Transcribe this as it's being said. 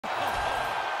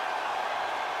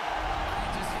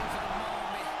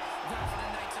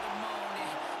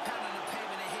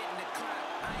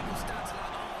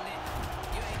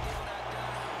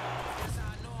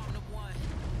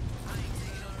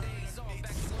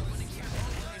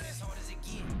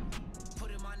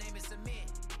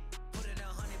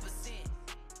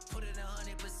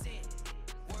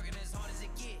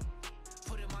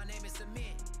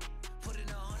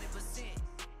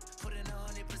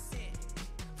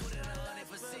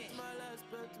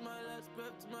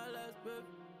breath, to my last breath.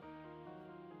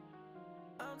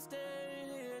 I'm staying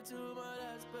here to my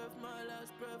last breath, my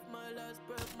last breath, my last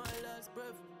breath, my last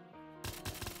breath.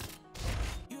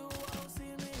 You won't see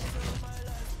me till my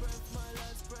last breath, my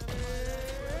last breath, my last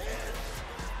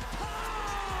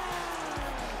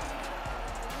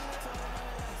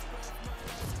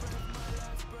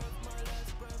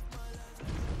breath.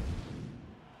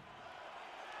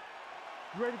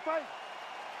 You ready to fight?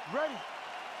 Ready?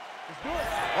 Let's do it.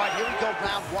 All right, here we go,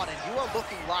 round one, and you are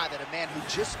looking live at a man who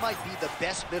just might be the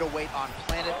best middleweight on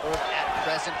planet Earth at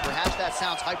present. Perhaps that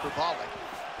sounds hyperbolic,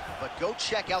 but go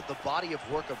check out the body of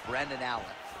work of Brendan Allen.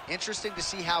 Interesting to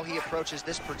see how he approaches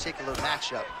this particular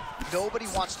matchup. Nobody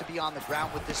wants to be on the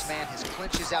ground with this man. His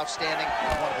clinch is outstanding,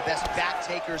 one of the best back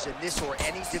takers in this or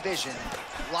any division.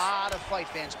 A lot of fight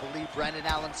fans believe Brendan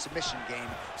Allen's submission game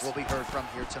will be heard from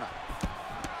here tonight.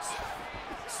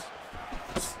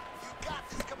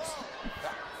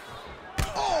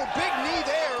 Oh, big knee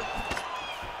there.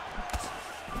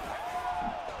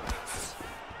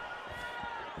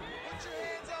 Put your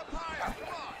hands up higher.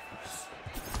 Come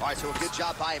on. All right, so a good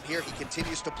job by him here. He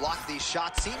continues to block these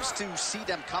shots. Seems to see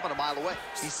them coming a mile away.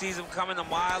 He sees them coming a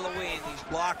mile away, and he's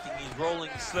blocking, he's rolling,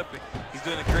 he's slipping. He's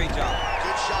doing a great job.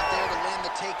 Good shot there to land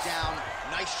the takedown.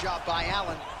 Nice job by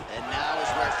Allen. And now is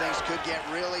where things could get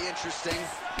really interesting.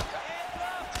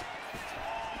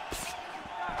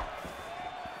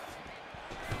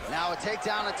 Now a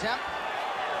takedown attempt.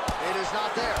 It is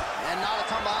not there, and not a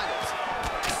ton behind it.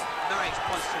 Nice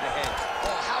punch to the head.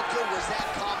 Oh, how good was that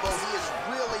combo? He is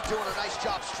really doing a nice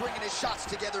job stringing his shots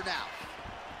together now.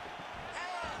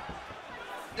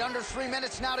 Under 3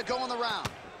 minutes now to go in the round.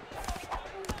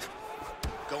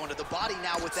 Going to the body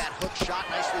now with that hook shot.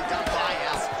 Nicely done by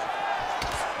Allen.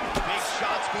 Big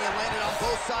shots being landed on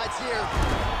both sides here.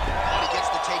 Oh, he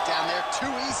gets the takedown there.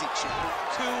 Too easy, Chip.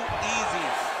 Too easy.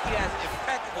 He has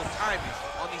impeccable timing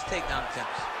on these takedown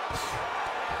attempts.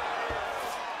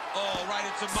 Oh, right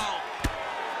into mount.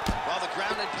 Well, the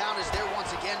ground and pound is there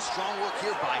once again. Strong work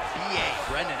here by B.A.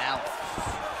 Brendan Allen.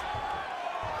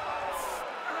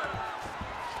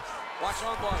 Watch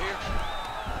on ball here.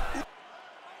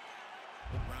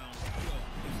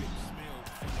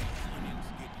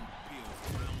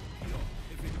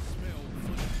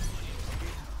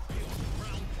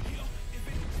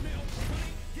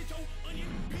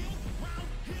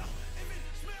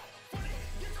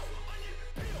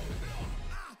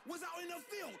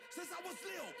 Since I was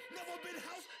little, never been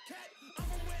house cat. I'm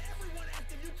from where everyone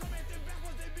active. You come at them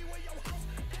backwards, they be where your house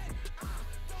at. I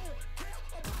don't care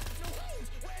about no hoes.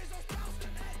 Where's your spouse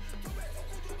at? Come back to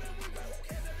Kudu and we who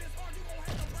cares if it's hard? You gon'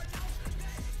 have to pronounce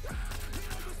that. You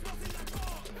know be smarting at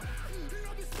all. You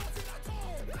know be smarting at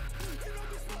all. You know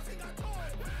be smarting at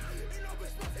all. You know be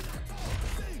smarting at all.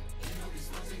 Sing. You know be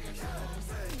smarting at all.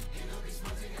 Sing. You know be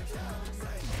smarting at all.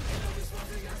 Sing. You know be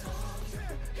smarting at all.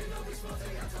 You know be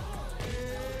smarting at all.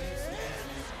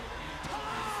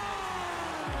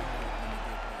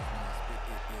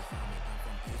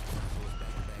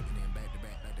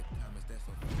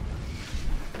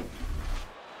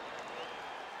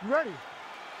 You ready?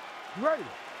 You ready?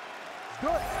 Let's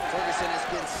do it. Ferguson has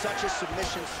been such a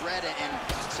submission threat and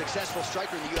successful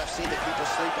striker in the UFC that people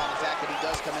sleep on the fact that he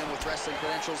does come in with wrestling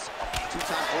credentials.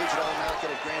 Two-time collegiate All-American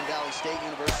at Grand Valley State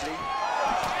University.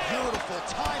 Beautiful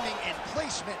timing and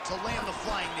placement to land the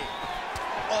flying knee.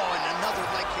 Oh, and another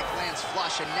leg kick lands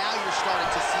flush, and now you're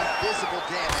starting to see visible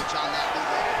damage on that lead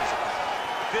leg.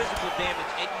 Visible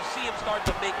damage, and you see him starting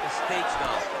to make mistakes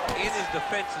now in his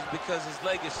defenses because his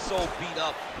leg is so beat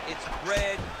up. It's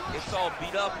red, it's all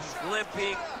beat up, he's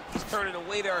limping, he's turning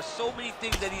away. There are so many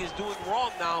things that he is doing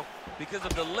wrong now because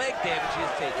of the leg damage he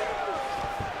has taken.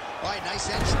 All right, nice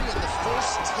entry, and the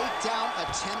first takedown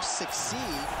attempt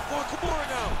succeed. Oh, Kimura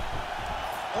now.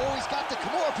 Oh, he's got the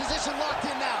Kimura position locked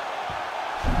in now.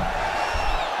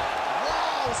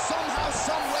 Wow, somehow,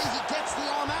 some way he gets the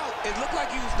arm out. It looked like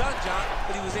he was done, John,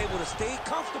 but he was able to stay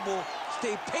comfortable,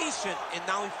 stay patient, and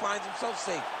now he finds himself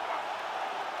safe.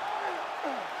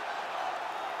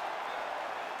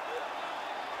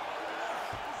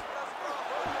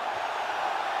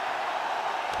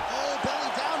 Oh,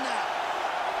 belly down now.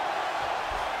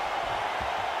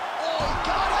 Oh, he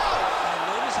got out. And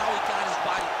notice how he got his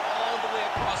body all the way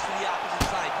across to the opposite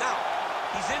side. Now,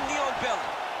 he's in knee on belly,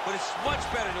 but it's much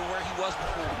better than where he was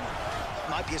before.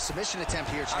 Might be a submission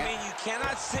attempt here, champ. I mean, you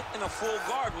cannot sit in a full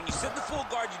guard. When you sit in the full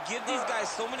guard, you give these guys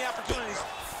so many opportunities.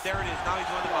 There it is. Now he's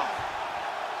on the mount.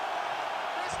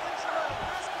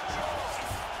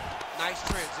 Nice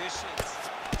transition.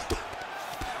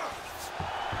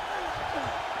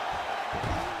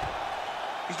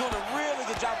 He's doing a really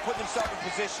good job putting himself in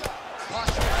position.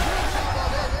 posture.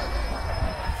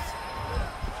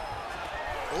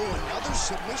 Oh, another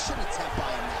submission attempt by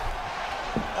him now.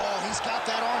 Oh, he's got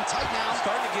that arm tight now.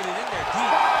 Starting to get it in there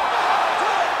deep.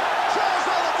 Charles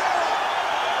Oliveira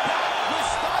back with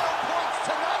style points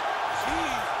tonight.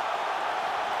 Jeez.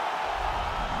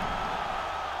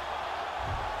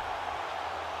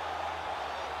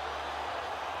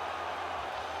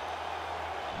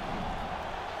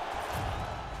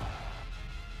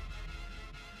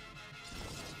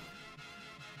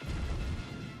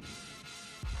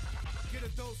 Get a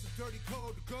dose of dirty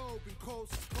cold to go, been cold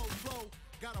since cold flow.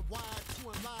 Got a wire to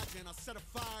enlarge and I set a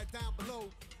fire down below.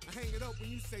 I hang it up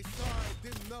when you say sorry,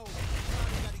 didn't know.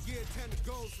 Sorry, got a year 10 to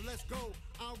go, so let's go.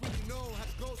 I don't really know how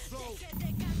to go slow.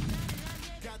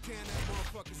 Goddamn, that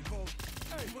motherfucker's cold.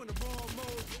 Hey, you in the wrong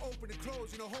mode, you open and close,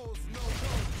 you know holes, no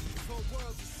road. This whole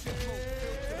world's a shit mode,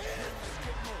 built to the pin like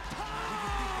skip mode. We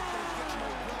can think that they get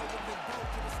more blood when they both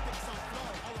to the sticks on flow.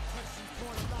 All the questions,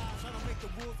 born alive, I don't make the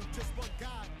rules with just one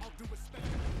guy. I'll do respect.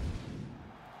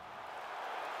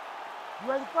 You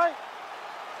ready to fight?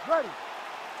 Ready.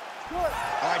 Good.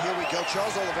 All right, here we go.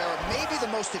 Charles Oliveira, maybe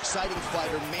the most exciting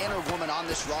fighter, man or woman, on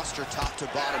this roster, top to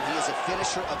bottom. He is a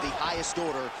finisher of the highest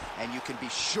order, and you can be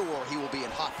sure he will be in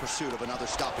hot pursuit of another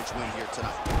stoppage win here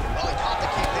tonight. Well, he caught the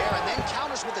kick there and then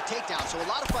counters with the takedown. So a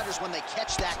lot of fighters, when they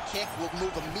catch that kick, will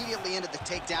move immediately into the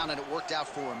takedown, and it worked out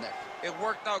for him there. It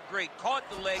worked out great. Caught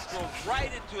the leg, drove right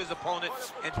into his opponent,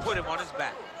 and put him on his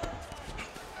back.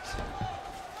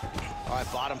 All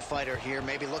right, bottom fighter here,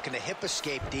 maybe looking to hip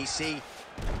escape, DC.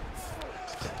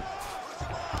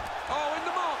 Oh, in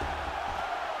the mouth.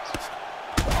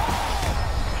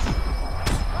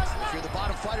 If you're the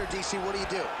bottom fighter, DC, what do you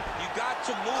do? You got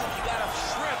to move. You got to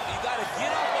shrimp. You got to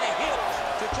get up on a hip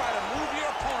to try to move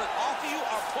your opponent off of you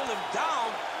or pull him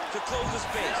down to close the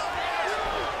space.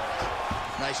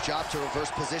 Nice job to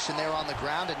reverse position there on the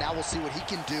ground, and now we'll see what he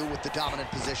can do with the dominant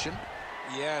position.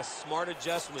 Yes, smart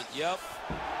adjustment. Yep.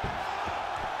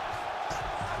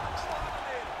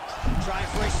 Trying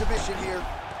for a submission here.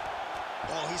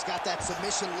 Oh, he's got that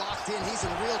submission locked in. He's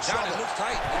in real John, trouble. it looks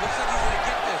tight. It looks like he's going to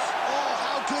get this. Oh,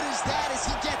 how good is that as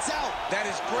he gets out? That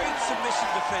is great submission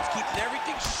defense, keeping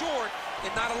everything short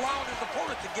and not allowing his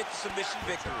opponent to get the submission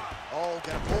victory. Oh,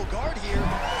 got a full guard here.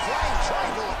 Flying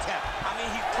triangle attempt. I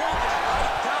mean, he pulled it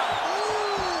right down.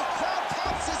 Ooh, crowd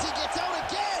pops as he gets out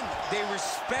again. They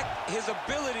respect his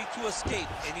ability to escape,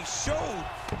 and he showed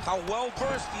how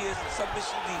well-versed he is in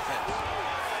submission defense.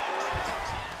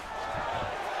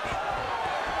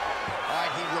 All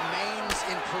right, he remains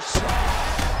in pursuit.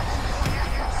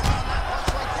 That punch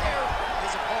right there.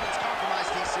 His opponent's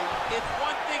compromised, DC. It's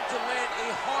one thing to land a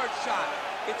hard shot.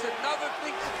 It's another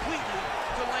thing completely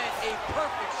to land a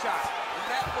perfect shot. And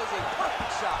that was a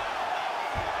perfect shot.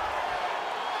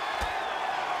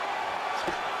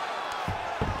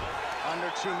 Under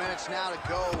 2 minutes now to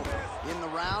go in the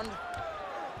round.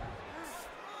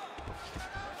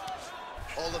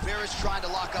 Oliveira's trying to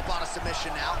lock up on a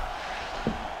submission now.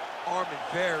 Arm in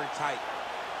very tight.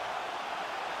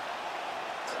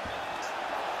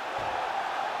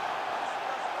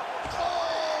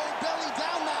 Oh, belly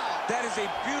down now. That is a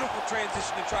beautiful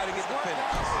transition to try to get the finish.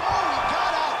 Oh, he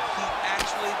got out. He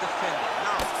actually defended.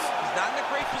 Now, he's not in a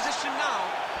great position now,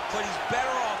 but he's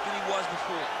better off than he was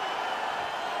before.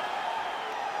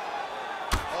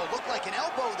 Oh, looked like an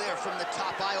elbow there from the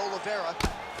top by Oliveira.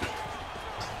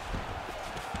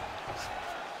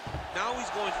 Now he's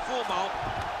going full mount.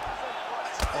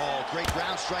 Oh, great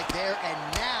ground strike there, and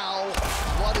now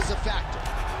blood is a factor.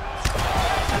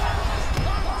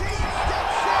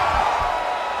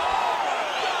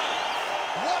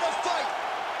 What a fight!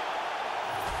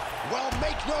 Well,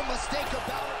 make no mistake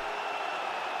about it.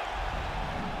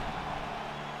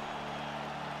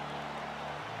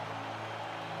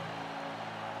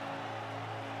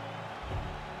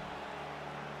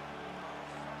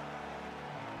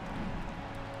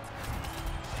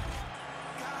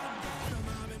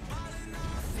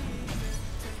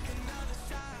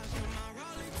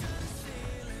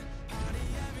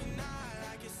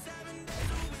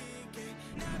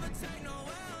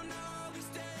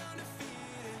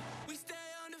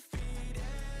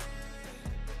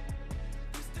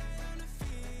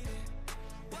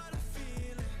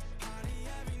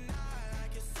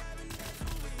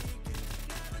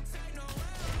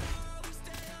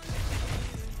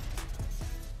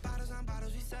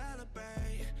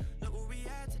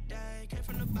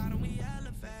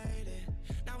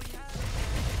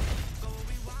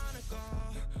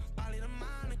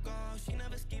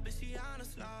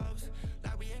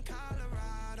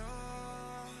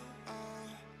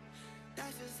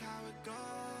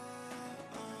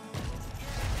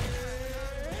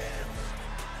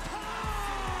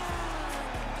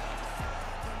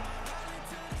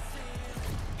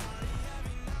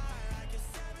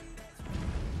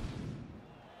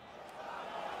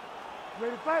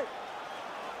 fight.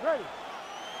 Ready.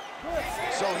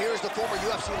 So here's the former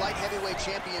UFC light heavyweight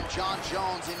champion, Jon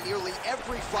Jones. In nearly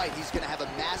every fight, he's going to have a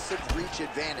massive reach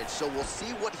advantage. So we'll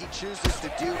see what he chooses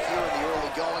to do here in the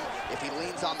early going, if he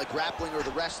leans on the grappling or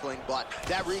the wrestling. But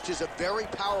that reach is a very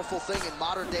powerful thing in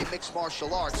modern-day mixed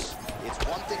martial arts. It's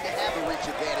one thing to have a reach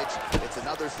advantage. It's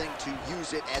another thing to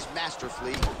use it as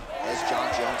masterfully as Jon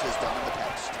Jones has done in the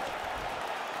past.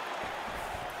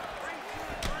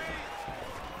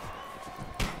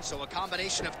 So a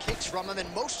combination of kicks from him,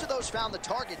 and most of those found the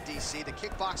target, DC. The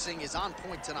kickboxing is on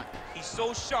point tonight. He's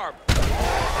so sharp.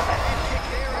 Head kick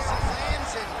there as he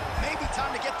lands, and maybe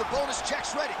time to get the bonus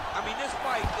checks ready. I mean, this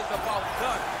fight is about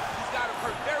done. He's got him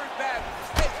hurt very bad with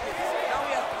his head kick. Now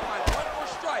he has to find one more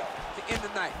strike to end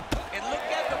the night. And look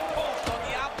at the post on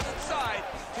the opposite side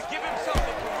to give himself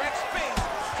the correct space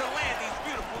to land these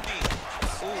beautiful knees.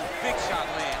 Ooh, big shot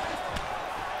land.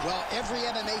 Well, every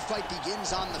MMA fight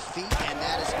begins on the feet, and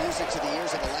that is music to the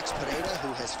ears of Alex Pereira,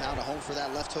 who has found a home for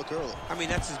that left hook early. I mean,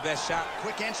 that's his best shot.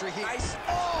 Quick entry here. Nice.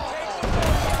 Oh!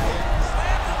 Slams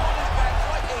him on his back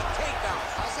like a takedown.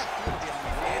 How's that feel to be on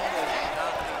the ground?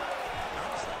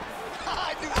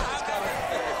 I knew that was coming.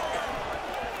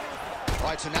 All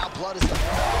right, so now blood is the...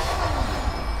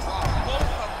 Wow, both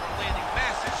of them are landing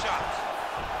massive shots.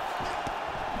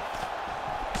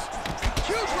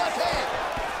 Huge left hand.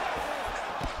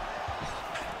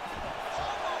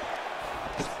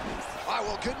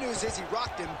 Well, good news is he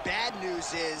rocked him. Bad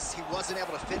news is he wasn't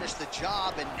able to finish the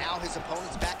job, and now his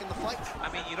opponent's back in the fight. I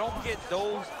mean, you don't get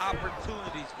those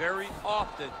opportunities very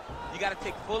often. You got to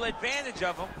take full advantage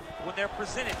of them when they're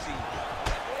presented to you.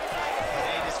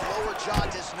 And his lower jaw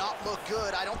does not look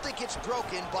good. I don't think it's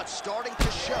broken, but starting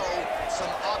to show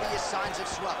some obvious signs of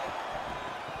swelling.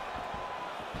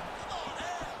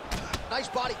 Nice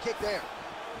body kick there.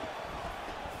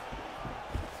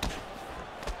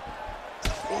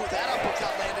 Ooh, that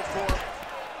uppercut landed for him.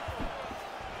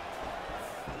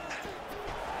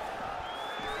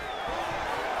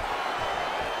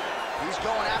 He's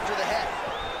going after the head.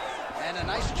 And a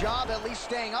nice job at least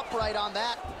staying upright on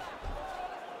that.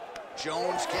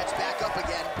 Jones gets back up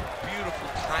again.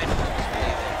 Beautiful timing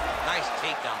display there. Nice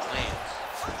takedown lands.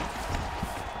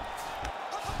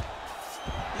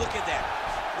 Look at that.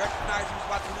 Recognize he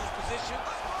was about to lose position.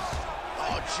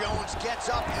 Oh, Jones gets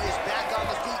up. He is back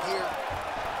on the feet here.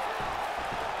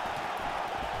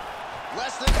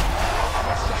 Less than... His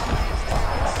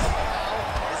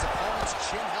opponent's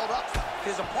chin held up.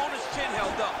 His opponent's chin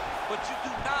held up, but you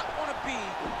do not want to be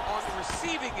on the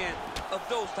receiving end of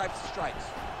those types of strikes.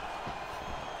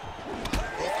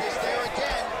 Hook is there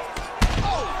again.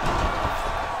 Oh!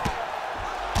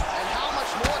 And how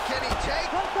much more can he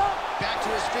take? Back to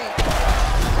his feet.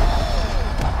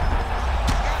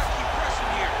 Gotta keep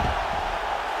pressing here.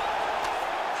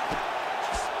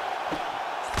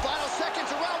 Final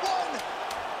seconds of round one.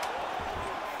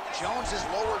 Jones's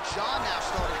lower jaw now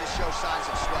starting to show signs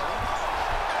of swelling.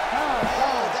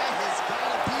 Oh, that has got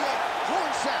to be it.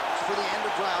 Horn sounds for the end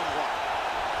of round one.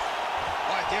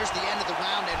 All right, there's the end of the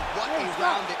round, and what a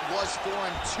round it was for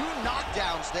him. 2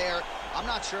 knockdowns there. I'm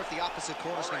not sure if the opposite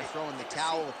corner's going to throw in the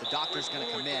towel, if the doctor's going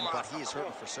to come in, but he is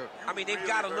hurting for certain. I mean, they've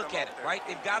got to look at it, right?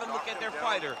 They've got to look at their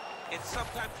fighter, and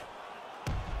sometimes...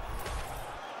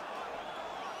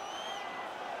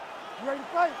 You ready to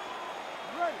fight?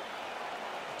 You ready?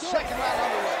 Second round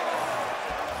underway.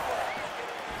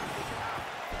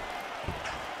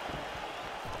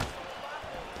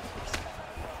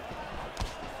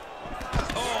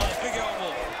 Oh, big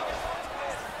elbow.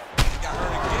 Got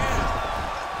hurt again.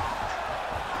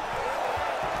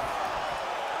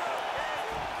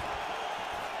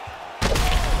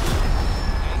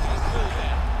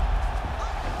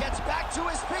 Gets back to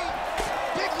his feet.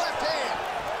 Big left hand.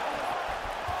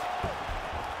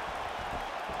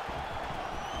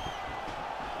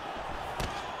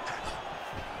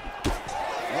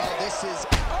 Well, this is...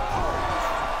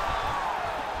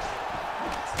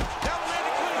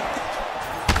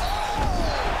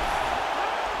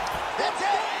 That's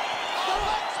it!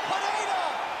 Alex Pereira!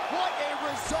 What a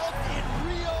result in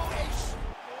Rio.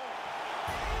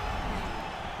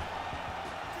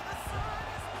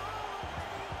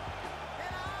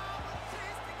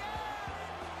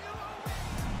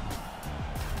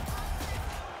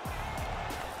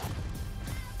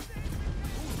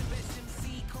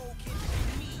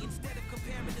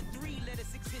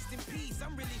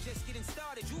 I'm really just getting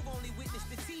started. You've only witnessed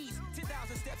the tease.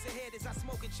 10,000 steps ahead as I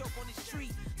smoke and choke on the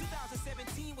street.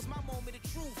 2017 was my moment of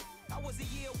truth. I was a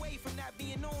year away from not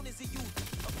being known as a youth.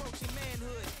 Approaching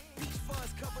manhood, peach fuzz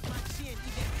covered my chin.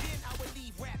 Even then, I would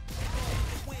leave rap in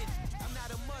the wind. I'm not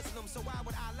a Muslim, so why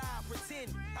would I lie or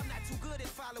pretend? I'm not too good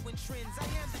at following trends. I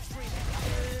am the trend. I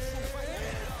am the truth. I am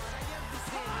the God. I am the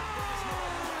sin. There is no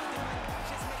other route in life.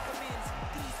 Just make amends.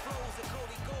 These flows are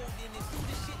coated golden. And through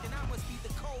this shit, then I must be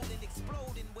the cold and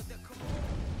exploding with the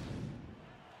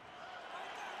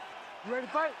You ready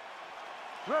to fight?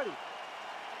 Ready.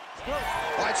 Go.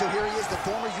 All right, so here he is, the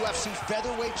former UFC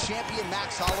featherweight champion,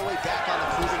 Max Holloway, back on the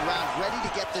proving ground, ready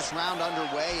to get this round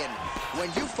underway. And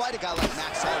when you fight a guy like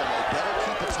Max Holloway, better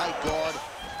keep a tight guard.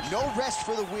 No rest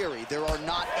for the weary. There are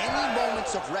not any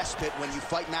moments of respite when you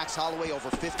fight Max Holloway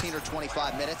over 15 or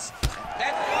 25 minutes.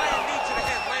 That flying knee to the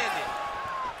head landed.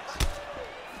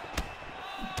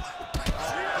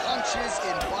 Punches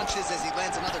in bunches as he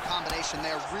lands another combination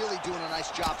there. Really doing a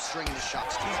nice job stringing his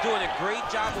shots. He's doing a great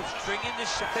job of stringing this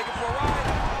shot. Take it for a ride.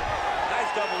 Nice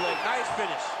double leg. Nice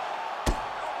finish.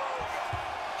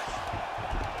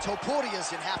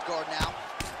 Topuria's in half guard now.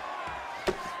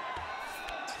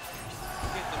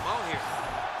 Getting them out here.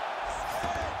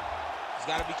 He's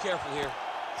got to be careful here.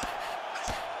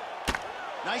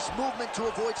 Nice movement to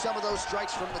avoid some of those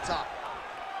strikes from the top.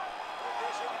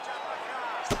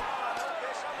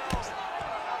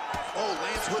 Oh,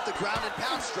 lands with the ground and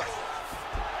pound strike.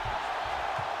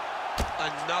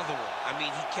 Another one. I mean,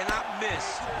 he cannot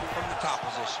miss from the top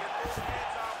position.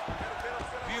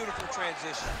 Beautiful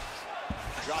transition.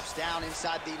 Drops down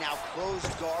inside the now closed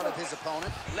guard of his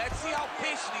opponent. Let's see how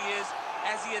patient he is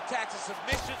as he attacks a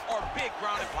submission or big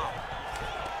ground and pound.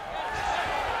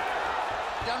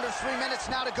 Under 3 minutes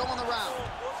now to go in the round.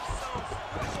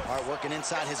 All right, working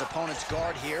inside his opponent's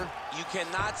guard here. You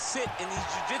cannot sit in these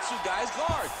jiu-jitsu guys'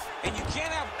 guard. And you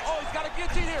can't have, oh, he's got a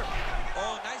guillotine here.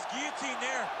 Oh, nice guillotine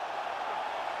there.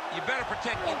 You better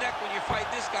protect your neck when you fight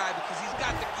this guy because he's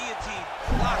got the guillotine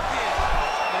locked in.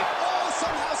 Oh,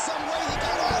 somehow, some way he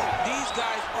got out. These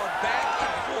guys are back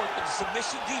and forth, and the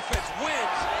submission defense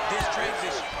wins this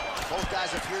transition. Both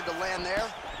guys appeared to land there.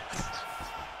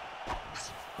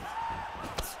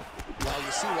 Well,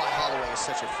 you see why Holloway is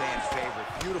such a fan favorite.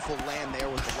 Beautiful land there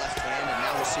with the left hand, and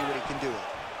now we'll see what he can do.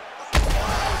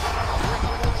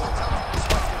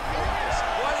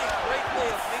 What a great way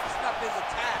of mixing up his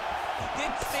attack. He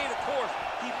didn't stay the course.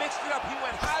 He mixed it up. He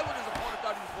went high when his opponent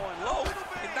thought he was going low,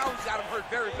 and now he's got him hurt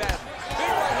very badly. Big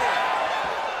right hand.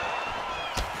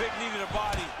 Big knee to the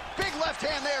body. Big left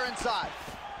hand there inside.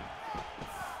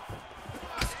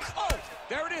 Oh,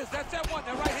 there it is. That's that one,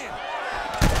 that right hand.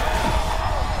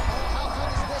 How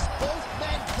good is this? Both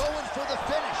men going for the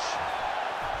finish.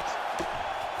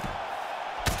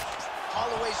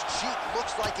 Holloway's cheek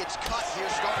looks like it's cut here,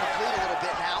 starting to bleed a little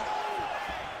bit now.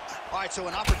 All right, so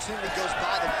an opportunity goes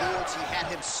by the boards. He had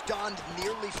him stunned,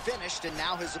 nearly finished, and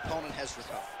now his opponent has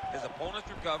recovered. His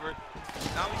opponent's recovered.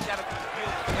 Now he's got to deal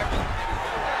with everything that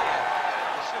he's doing.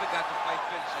 He should have got the fight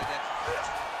finished, I guess.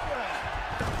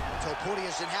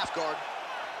 Topuria's in half guard.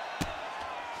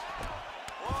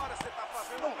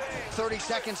 30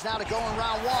 seconds now to go in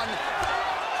round one.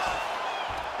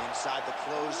 Inside the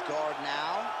closed guard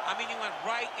now. I mean, he went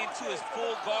right into his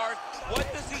full guard. What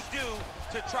does he do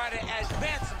to try to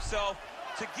advance himself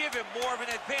to give him more of an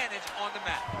advantage on the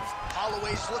mat?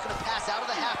 Holloway's looking to pass out of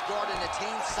the half guard and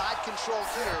attain side control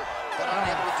here, but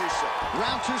unable to do so.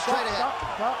 Round two straight ahead.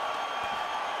 Stop.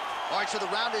 All right, so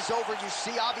the round is over. You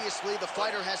see, obviously, the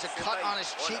fighter has a cut on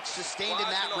his cheek sustained in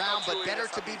that round, but better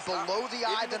to be below the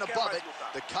eye than above it.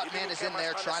 The cut man is in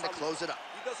there trying to close it up.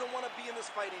 He doesn't want to be in this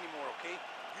fight anymore, okay?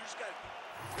 You just got to...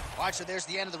 All right, so there's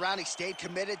the end of the round. He stayed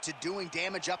committed to doing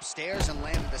damage upstairs and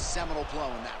landed a seminal blow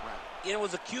in that round. It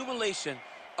was accumulation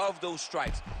of those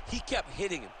strikes. He kept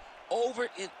hitting him over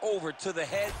and over to the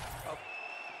head of...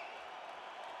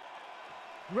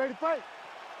 You ready to fight?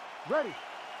 Ready.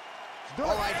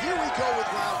 All right, here we go with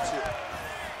round two.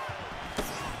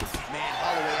 Man,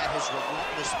 Holloway at his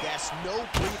relentless best. No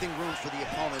breathing room for the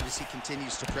opponent as he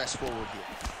continues to press forward here.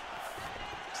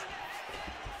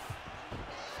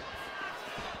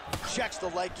 Checks the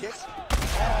leg kicks. Oh,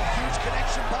 huge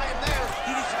connection by him there.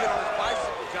 He needs to get on his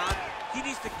bicycle, John. He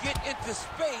needs to get into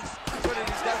space so that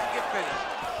he doesn't get finished.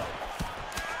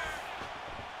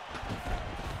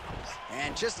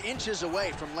 And just inches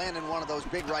away from landing one of those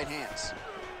big right hands.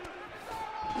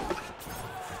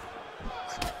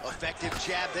 Effective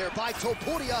jab there by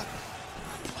Topuria.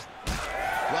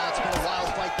 Well, it's been a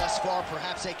wild fight thus far.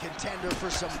 Perhaps a contender for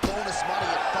some bonus money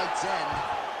at fight's end.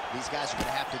 These guys are going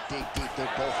to have to dig deep.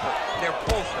 They're both hurt. They're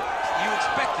both hurt. You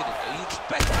expected it. You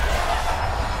expected it.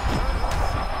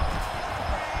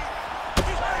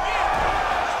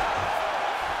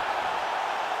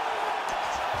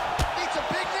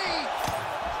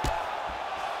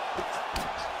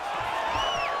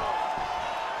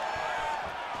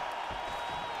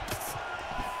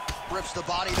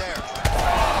 body there.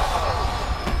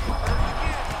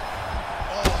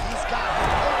 Oh, he's got him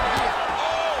over here.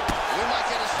 We might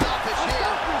get a stoppage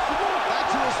here. Back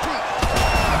to his feet.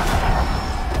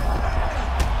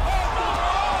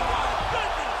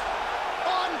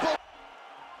 Unbelievable.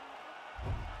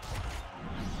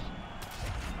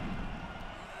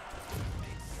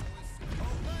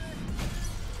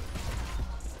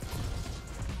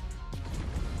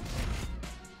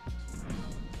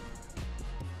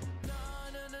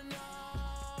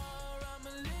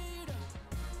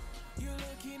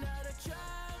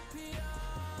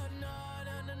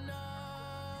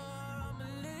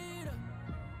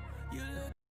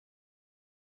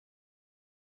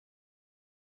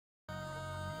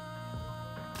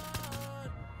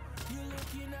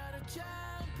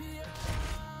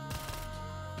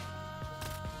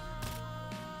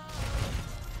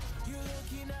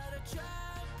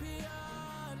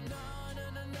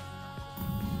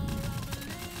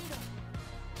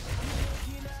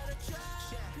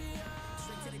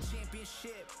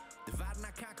 Divide and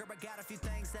I conquer, I got a few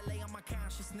things that lay on my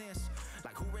consciousness.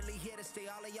 Like who really here to stay?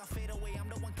 All of y'all fade away, I'm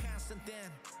the one constant then.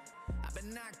 I've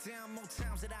been knocked down more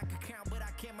times that I could count, but I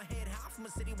kept my head high from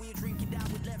a city where you drink it out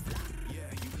with left eye. Yeah,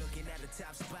 you looking at the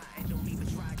top spot and don't even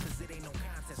try, cause it ain't no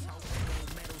contest. Hope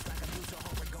gold medals like I'm used to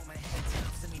hope we're gonna hang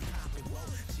time, see me poppin'. Whoa,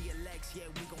 GLX, yeah,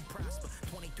 we gon' prosper.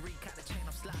 23 got a chain,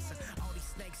 I'm slicing. All these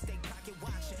snakes stay pocket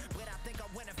watching, but I think I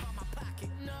went it from my pocket.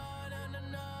 No, no, no,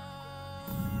 no.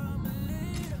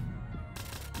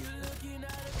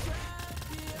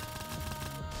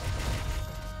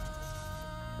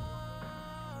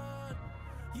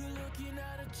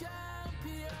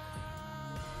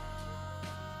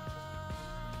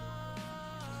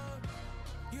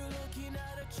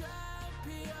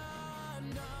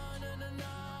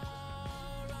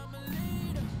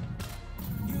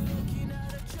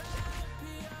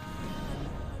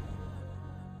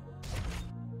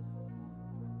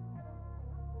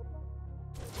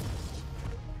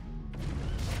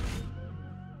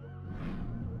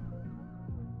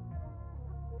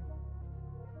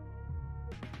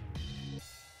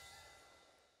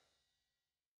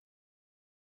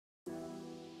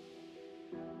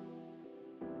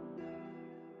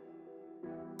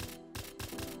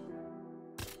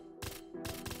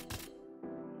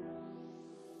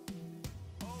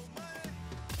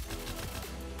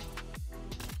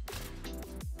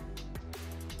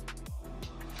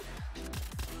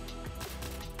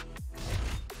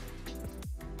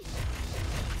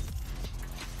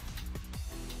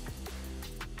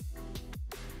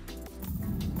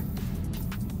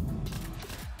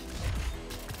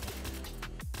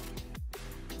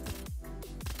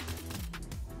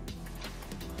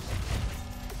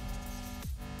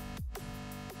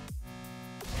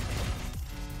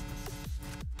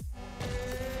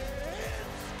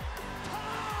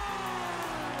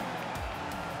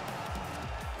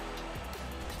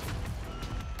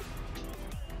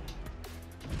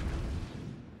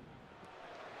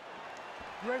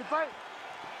 You ready to fight?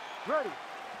 Ready.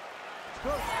 Let's go.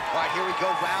 All right, here we go,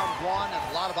 round one,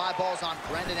 and a lot of eyeballs on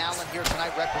Brendan Allen here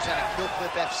tonight, representing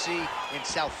Killcliff FC in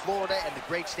South Florida and the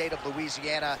great state of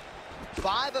Louisiana.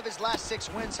 5 of his last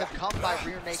 6 wins have come by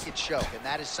rear naked choke, and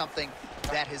that is something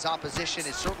that his opposition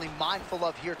is certainly mindful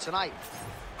of here tonight.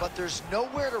 But there's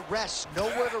nowhere to rest,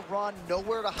 nowhere to run,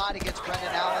 nowhere to hide against Brendan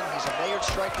Allen. He's a layered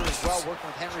striker as well, working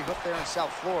with Henry Hook there in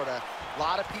South Florida. A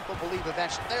lot of people believe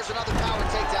eventually. There's another power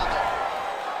takedown there.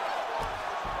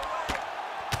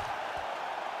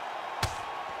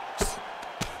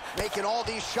 Making all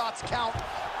these shots count.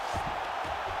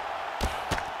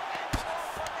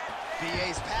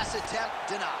 BA's pass attempt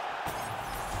denied.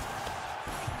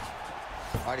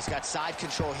 All right, he's got side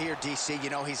control here, DC. You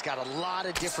know, he's got a lot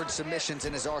of different submissions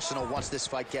in his arsenal once this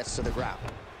fight gets to the ground.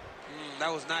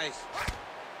 That was nice.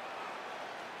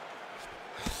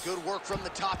 Good work from the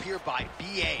top here by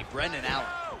BA, Brendan Allen.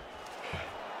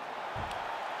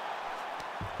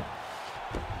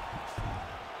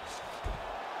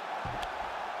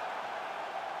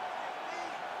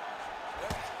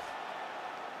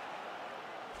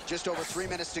 Just over 3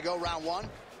 minutes to go, round one.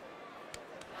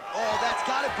 Oh, that's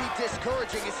got to be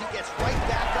discouraging as he gets right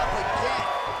back up again.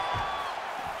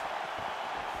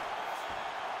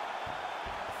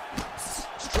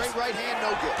 Straight right hand,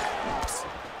 no good.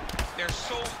 They're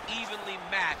so evenly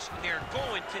matched, and they're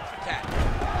going tit for tat.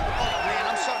 Oh, man,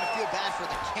 I'm starting to feel bad for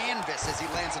the canvas as he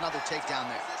lands another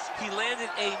takedown there. He landed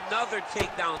another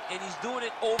takedown, and he's doing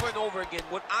it over and over again.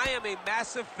 What I am a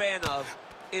massive fan of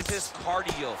is his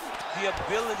cardio, the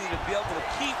ability to be able to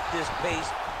keep this pace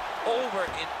over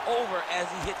and over as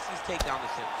he hits these takedown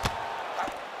attempts.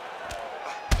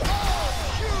 Oh,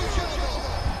 huge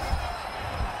elbow!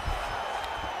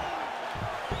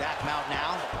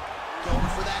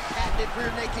 One-handed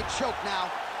rear naked choke now.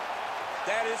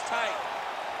 That is tight.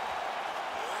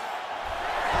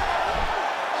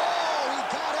 Oh, he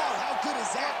got out. How good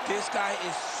is that? This guy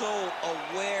is so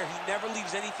aware. He never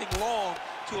leaves anything long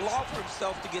to allow for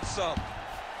himself to get subbed.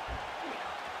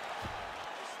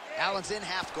 Allen's in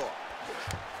half guard.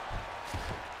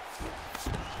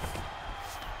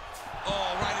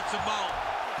 Oh, right into mount.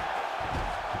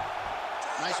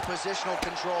 Nice positional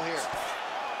control here.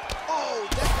 Oh,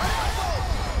 that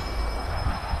elbow!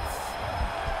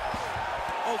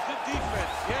 Oh, good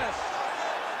defense, yes.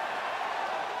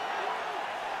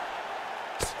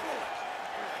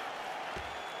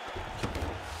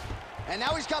 And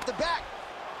now he's got the back.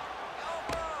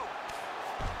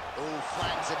 Oh,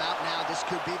 flattens him out now. This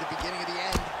could be the beginning of the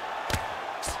end.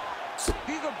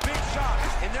 These are big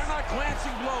shots, and they're not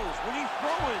glancing blows. When he's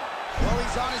throwing. Well,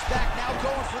 he's on his back now,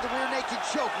 going for the rear naked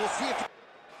choke. We'll see if...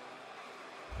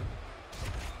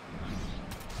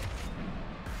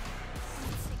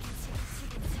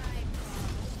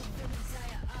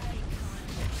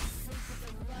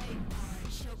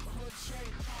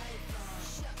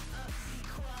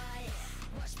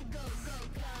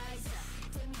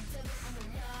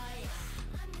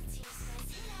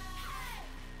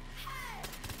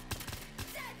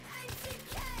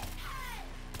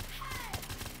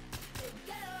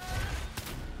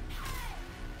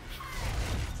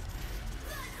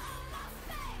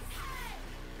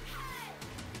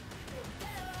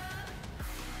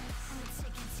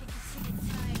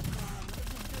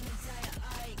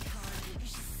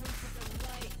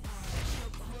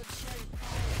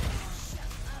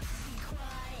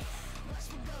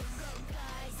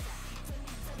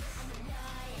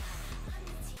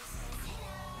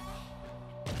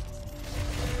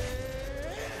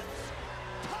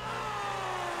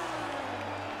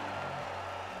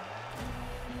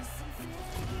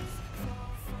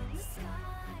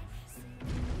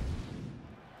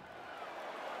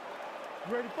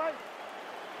 You ready to fight?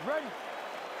 Ready.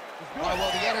 All right,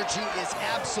 well, the energy is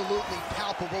absolutely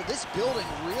palpable. This building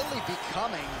really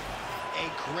becoming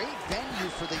a great venue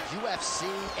for the UFC,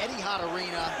 Etihad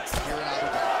Arena here in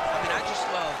Abu Dhabi. I mean, I just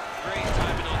love great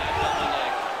timing on that double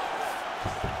leg.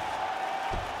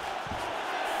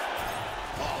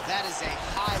 Oh, that is a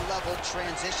high-level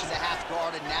transition to half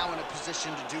guard and now in a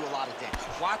position to do a lot of damage.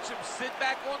 Watch him sit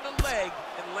back on the leg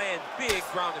and land big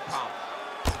ground and pound.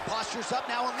 Postures up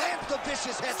now and lands the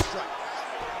vicious head strike.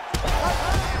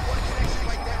 Man, what a connection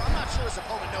right there. I'm not sure his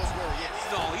opponent knows where he is.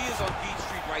 No, he is on Beach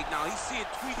Street right now. He's seeing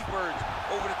Tweety birds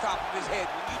over the top of his head.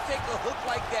 When you take a hook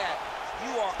like that,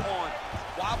 you are on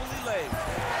wobbly legs.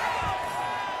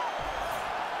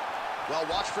 Well,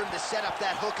 watch for him to set up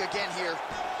that hook again here.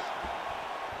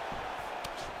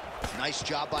 Nice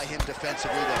job by him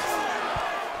defensively there.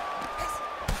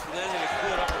 He landed a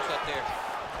good uppercut there.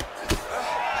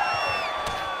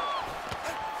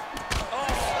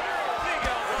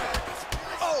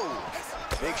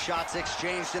 Big shots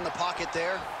exchanged in the pocket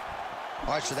there.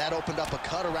 All right, so that opened up a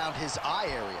cut around his eye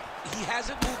area. He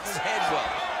hasn't moved his head well.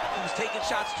 He was taking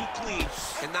shots too clean,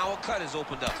 and now a cut has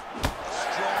opened up.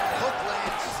 Strong hook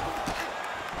lands.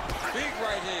 Big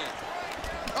right hand.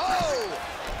 Oh!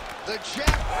 The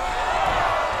jab.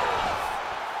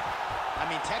 I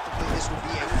mean, technically, this would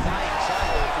be a flying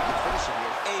triangle if he could finish it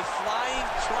here. A flying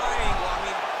triangle. I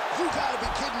mean, you gotta be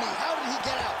kidding me. How did he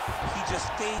get out? He just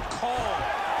stayed calm.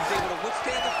 He's able to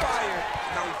withstand the fire.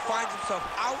 Now he finds himself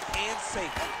out and safe.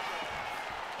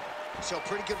 So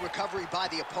pretty good recovery by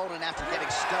the opponent after getting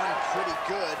stunned pretty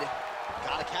good.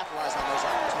 Gotta capitalize on those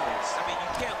opportunities. I mean, you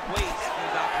can't waste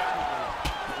these opportunities.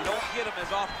 You don't get them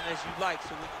as often as you like.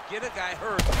 So when you get a guy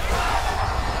hurt, It's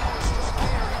just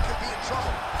there. He could be in trouble.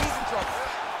 he's in trouble.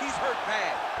 He's hurt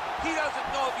bad. He doesn't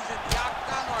know if he's in the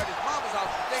octagon or at his mama's house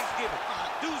for Thanksgiving.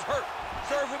 Dude's hurt.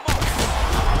 Serve him up.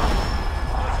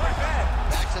 It's hurt bad.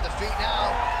 Back to the feet now.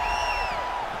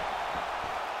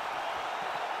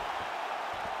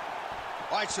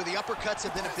 All right, so the uppercuts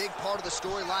have been a big part of the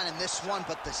storyline in this one,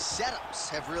 but the setups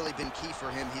have really been key for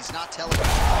him. He's not telling us.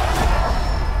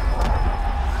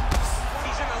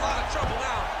 He's in a lot of trouble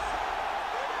now.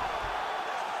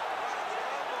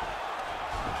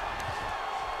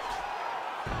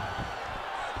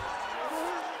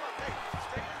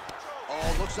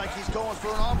 Oh, looks like he's going for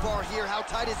an armbar here. How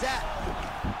tight is that?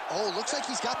 Oh, looks like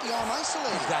he's got the arm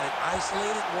isolated. He's got it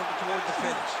isolated, working toward the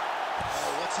finish.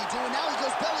 Oh, what's he doing now? He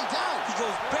goes belly down. He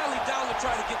goes belly down to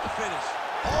try to get the finish.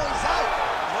 Oh, he's out.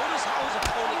 Notice how his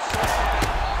opponent circles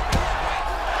back off to his right.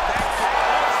 Back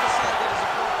towards the side that his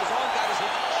opponent was on, got his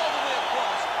hips all the way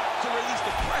across to release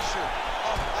the pressure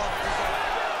of his own.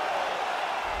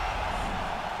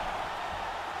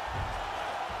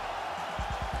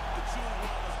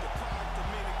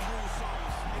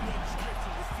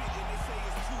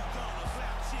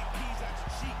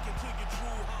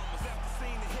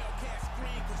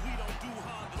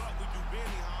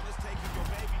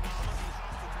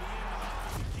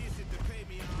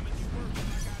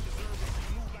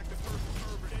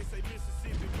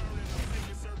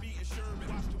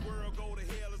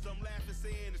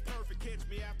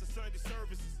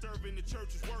 the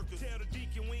church's workers. Tell the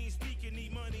deacon we ain't speaking,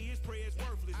 need money, his prayer's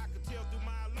worthless. I could tell through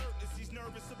my alertness, he's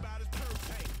nervous about his purpose.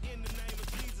 Hey, in the name of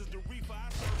Jesus, the reaper I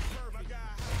serve is perfect. My God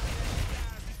high in the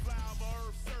skies, he fly over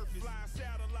Earth's surface. Flying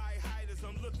satellite height as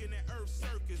I'm looking at Earth's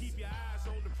circus. Keep your eyes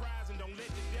on the prize and don't let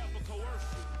the devil coerce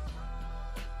you.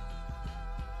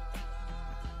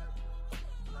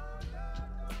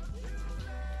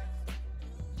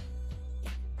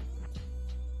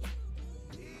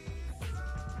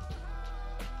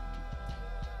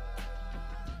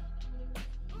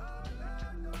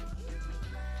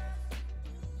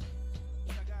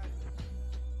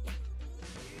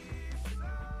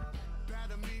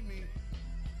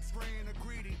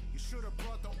 Should've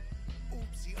brought the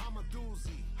oopsie, I'm a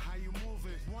doozy. How you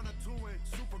moving? Wanna do it,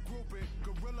 super grouping.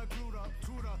 Gorilla glued up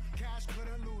to the cash,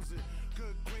 couldn't lose it.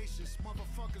 Good gracious,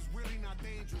 motherfuckers really not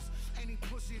dangerous. Any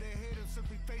pussy that hit him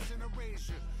simply facing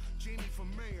erasure. Genie for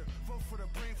mayor, vote for the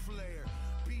brain flayer.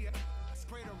 Be a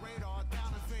spray the radar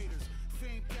down invaders.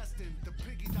 Fame destined, the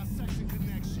piggy dissection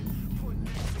connection. Put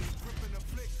nexus, gripping the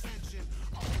flick tension.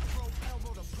 Upper throat,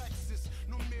 elbow to plexus.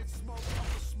 No mid-smoke,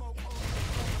 upper smoke, only the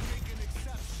flow, making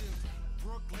exceptions.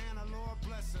 Brooklyn, Lord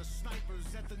bless us.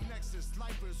 Snipers at the nexus.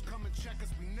 Lifers come and check us,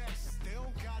 we next. They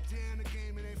don't goddamn the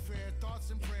game, it ain't fair.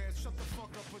 Thoughts and prayers, shut the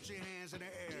fuck up, put your hands in the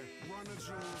air. Run the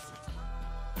jewels.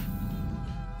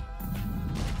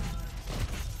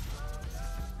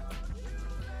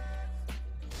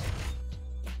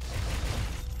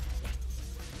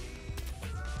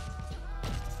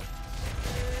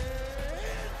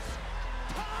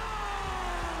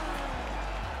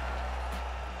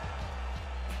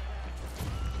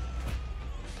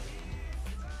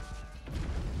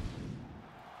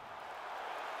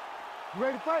 You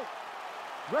ready to fight?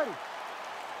 Ready.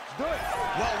 Let's do it.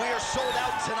 Well, we are sold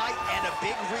out tonight, and a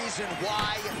big reason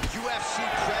why UFC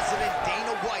President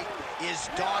Dana White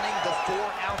is donning the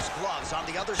 4-ounce gloves. On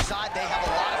the other side, they have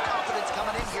a lot of confidence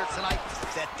coming in here tonight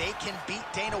that they can beat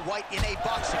Dana White in a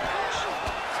boxing match.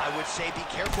 I would say be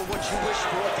careful what you wish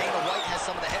for. Dana White has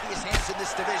some of the heaviest hands in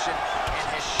this division and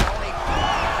has shown a...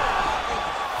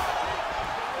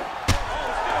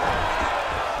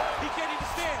 He can't even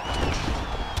stand.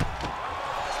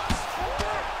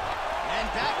 And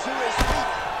back to his feet.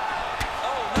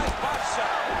 Oh, nice body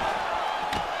shot.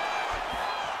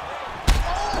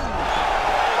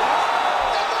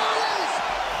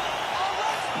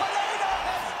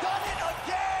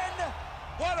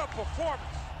 What a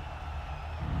performance!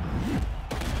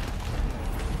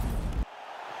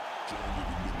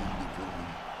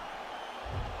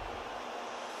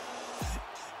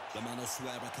 The man will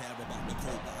swear I care about the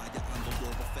code, but how you handle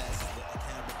your affairs is what I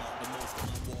care about the most. The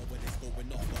man war when it's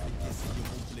going on, but it is your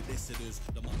monthly visitors.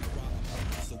 The man are right about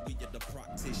me, so we are the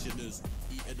practitioners.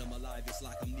 Eating them alive, it's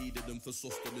like I'm needing them for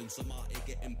sustenance. I'm out here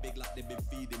getting big like they've been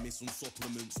feeding me some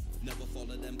supplements. Never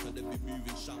follow them cause they be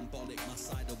moving shambolic. My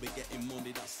side will be getting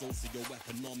money, that's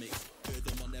socio-economic. Heard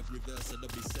them on every verse, so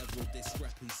there'll be several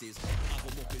discrepancies. Have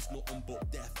them up, it's nothing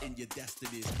but death in your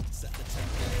destinies. Set the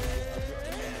template for what I've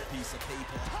written on a piece of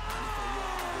paper. And if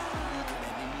I want to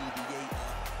any mediator,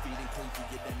 feeling comfy,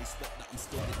 then they spot that I'm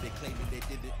studied. They claiming they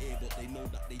didn't hear, but they know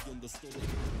that they understood it.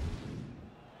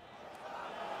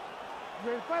 You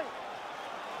ready to fight?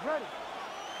 Ready.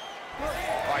 All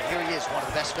right, here he is, one of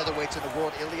the best featherweights in the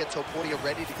world, Ilia Topuria,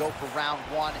 ready to go for round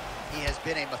one. He has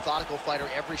been a methodical fighter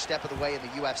every step of the way in the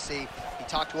UFC. He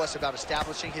talked to us about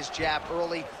establishing his jab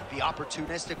early, be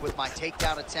opportunistic with my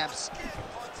takedown attempts.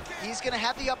 He's going to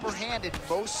have the upper hand in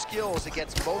most skills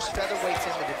against most featherweights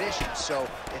in the division, so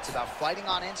it's about fighting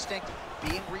on instinct,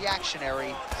 being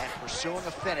reactionary, and pursuing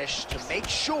a finish to make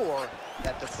sure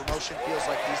that the promotion feels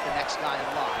like he's the next guy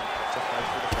in line to fight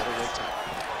for the featherweight title.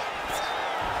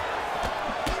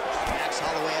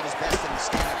 Holloway at his best in the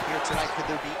stand-up here tonight. Could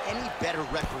there be any better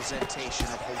representation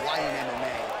of Hawaiian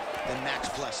MMA than Max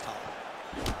Blessed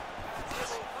Holloway?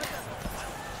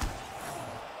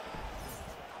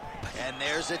 And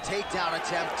there's a takedown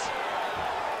attempt. The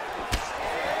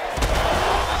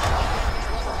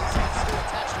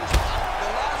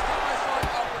last time I saw an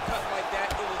uppercut like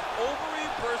that, it was Overeem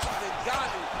versus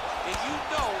Ngannou, and you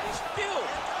know they still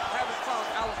haven't found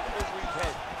Alistair Overeem's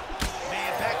head.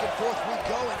 Man, back and forth we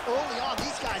go, and early on,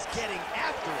 these guys getting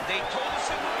after it. They told us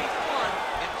it would be fun,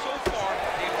 and so far,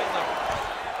 they've delivered.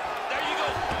 There you go.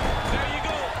 There you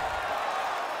go.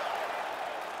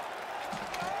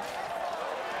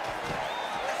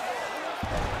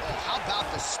 Oh, how about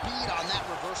the speed on that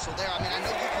reversal there? I mean, I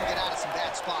know you can get out of some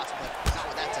bad spots, but not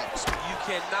with that type of speed. You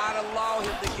cannot allow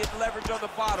him to get leverage on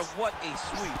the bottom. What a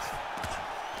sweep.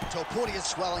 Topuria is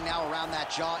swelling now around that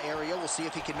jaw area. We'll see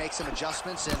if he can make some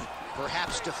adjustments and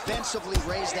perhaps defensively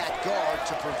raise that guard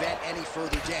to prevent any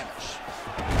further damage.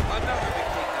 Another big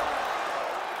takedown.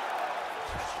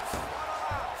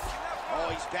 Oh,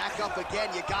 he's back up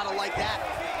again. You gotta like that.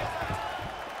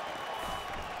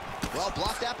 Well,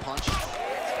 block that punch.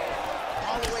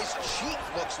 Holloway's cheek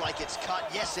looks like it's cut.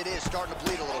 Yes, it is. Starting to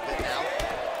bleed a little bit now.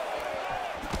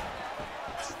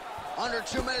 Under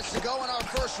 2 minutes to go in our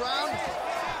first round.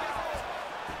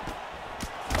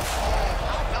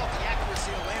 How about the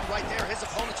accuracy to land right there? His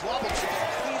opponent's wobble cheek.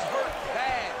 He's hurt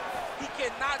bad. He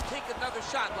cannot take another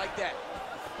shot like that.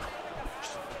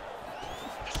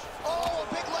 Oh, a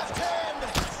big left hand.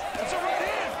 That's a right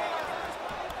hand.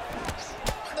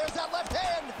 There's that left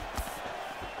hand.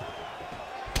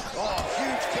 Oh,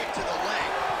 huge kick to the leg.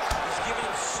 He's giving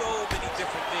him so many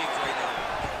different things right now.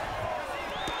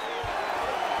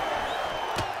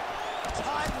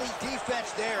 Timely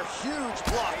defense there. Huge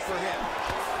block for him.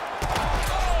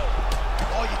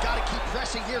 Oh, you got to keep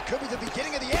pressing here. Could be the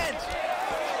beginning of the end.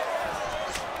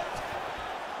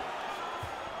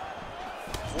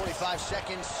 45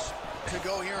 seconds to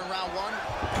go here in round one.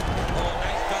 Oh,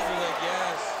 nice double leg,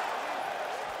 yes.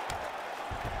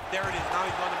 There it is. Now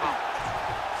he's running out.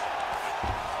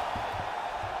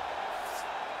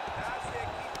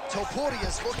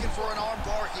 Topuria's looking for an arm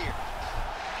bar here.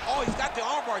 Oh, he's got the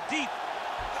arm bar deep.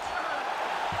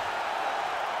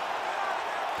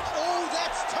 Oh,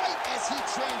 that's tight as he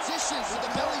transitions to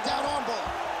the belly down arm bar.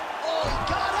 Oh, he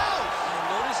got out. And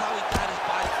notice how he got his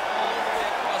body all the way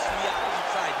across to the opposite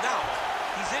side. Now,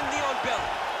 he's in knee on belly,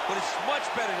 but it's much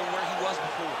better than where he was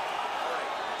before.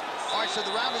 All right, so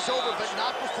the round is over, but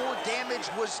not before damage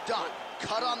was done.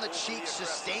 Cut on the cheek,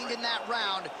 sustained in that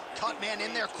round. Cut man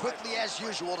in there quickly as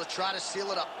usual to try to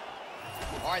seal it up.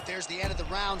 All right, there's the end of the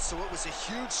round, so it was a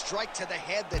huge strike to the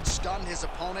head that stunned his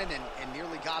opponent and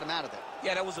nearly got him out of there.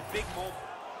 Yeah, that was a big moment.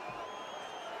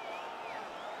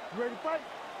 You ready to fight?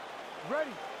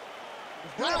 Ready.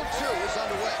 Round two is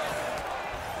underway.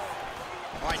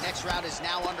 All right, next round is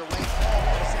now underway. Oh,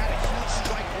 he's had a huge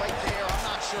strike right there. I'm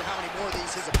not sure how many more of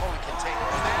these his opponent can take.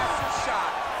 Massive shot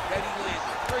that he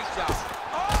landed. Great job.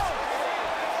 Oh!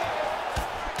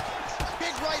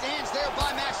 Big right hands there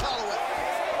by Max Holloway.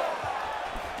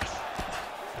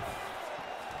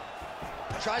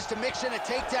 Tries to mix in a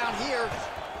takedown here.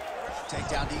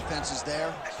 Takedown defense is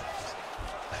there.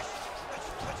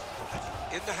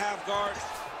 In the half guard.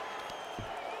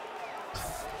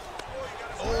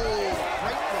 Oh,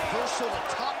 great reversal to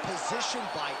top position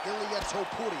by Ilia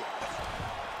Topuria.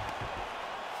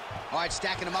 All right,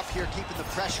 stacking him up here, keeping the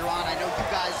pressure on. I know you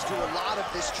guys do a lot of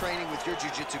this training with your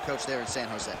jiu-jitsu coach there in San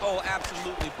Jose. Oh,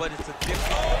 absolutely, but it's a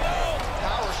different...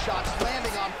 Power shots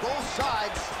landing on both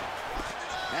sides.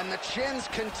 And the chins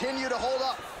continue to hold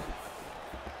up.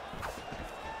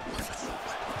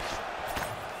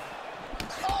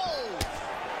 Oh!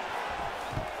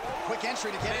 Quick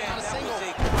entry to get it on a single.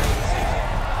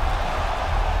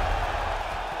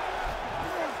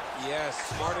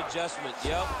 Yes, smart adjustment,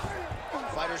 yep.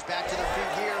 Fighters back to their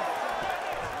feet here.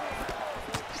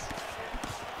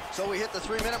 So we hit the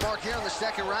 3-minute mark here in the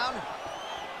second round.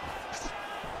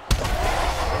 The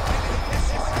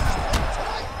biggest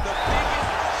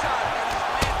shot that he's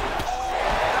landed all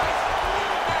night.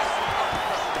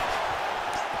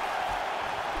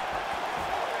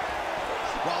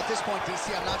 Well, at this point,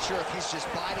 DC, I'm not sure if he's just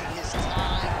biding his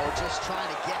time or just trying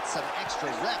to get some extra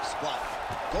reps, but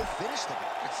go finish the guy.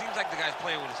 It seems like the guy's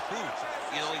playing with his food.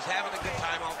 You know, he's having a good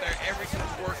time out there. Everything's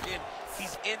working.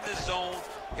 He's in the zone.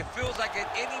 It feels like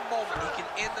at any moment he can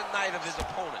end the night of his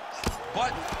opponent.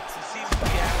 But he seems to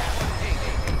be having, hey,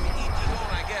 each his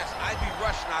own, I guess. I'd be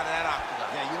rushing out of that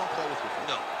octagon. Yeah, you don't play with your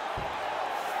food. No.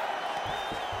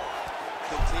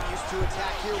 Continues to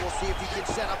attack here. We'll see if he can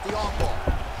set up the arm bar.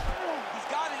 He's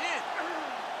got it in.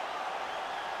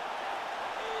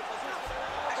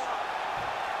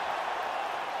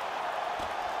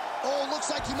 Oh, looks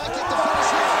like he might get the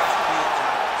finish here.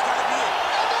 It's got to be it.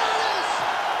 And there it is!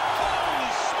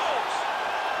 Holy smokes!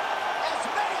 As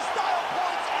many style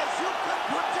points as you could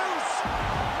produce.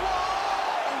 Whoa!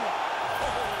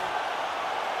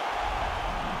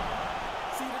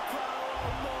 See the crowd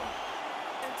want more.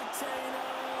 Entertainer,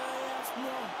 yes,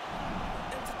 more.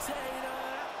 Entertainer,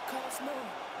 cost more.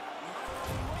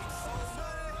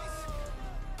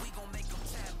 We gon' make them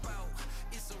tap out.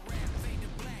 It's a rap fade to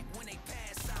black when they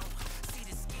pass out. See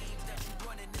the schemes that you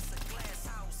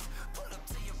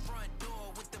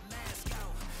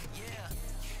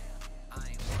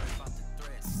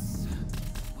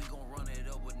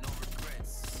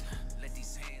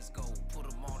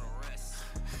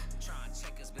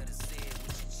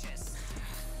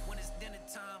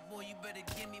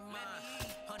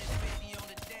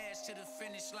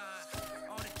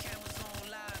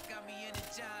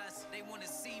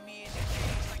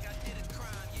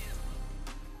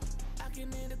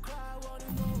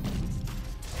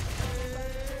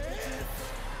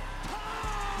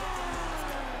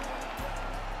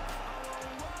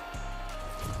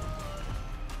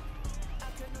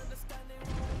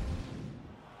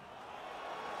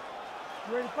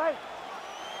You ready to fight?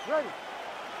 Ready.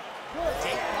 Good.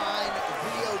 Dateline,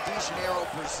 Rio de Janeiro,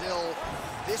 Brazil.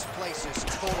 This place is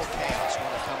total chaos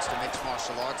when it comes to mixed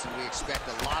martial arts, and we expect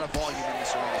a lot of volume in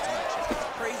this arena tonight. It's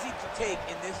crazy to take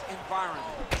in this environment.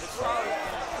 The crowd is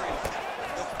going crazy.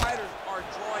 The fighters are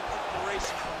drawing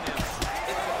inspiration from them.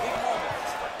 It's a big moment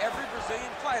for every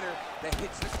Brazilian fighter that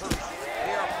hits the curb.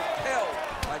 They are propelled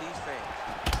by these fans.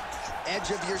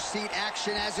 Edge of your seat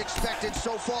action as expected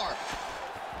so far.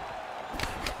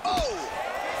 Oh!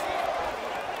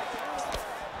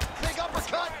 Big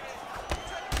uppercut.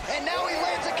 And now he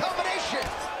lands a combination.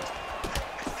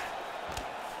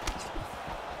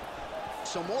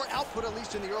 So more output, at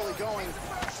least in the early going.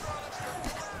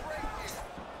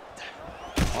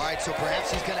 All right, so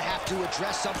perhaps he's going to have to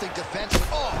address something defensive.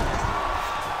 Oh!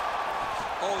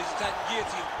 Oh, he's got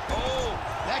guillotine. Oh!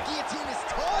 That guillotine is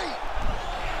tight.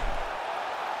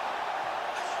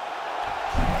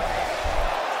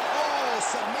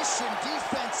 Submission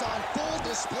defense on full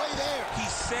display there. He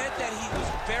said that he was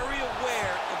very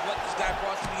aware of what this guy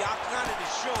brought to the octagon, and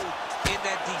it showed in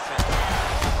that defense.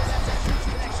 Oh, that's a huge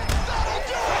connection. That'll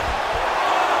do it!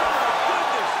 Oh,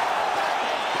 goodness!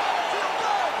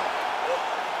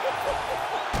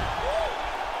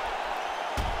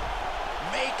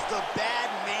 Make the bad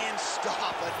man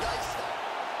stop. A nice stop.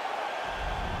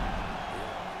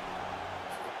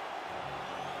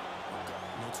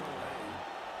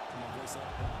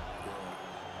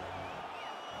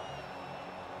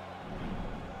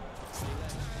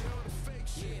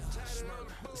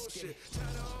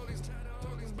 Tired of all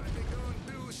these but they gon'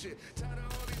 do shit. Tired of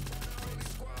all these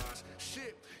squads.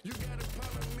 Shit, you gotta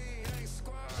follow me, I ain't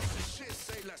squash. Shit,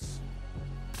 say less.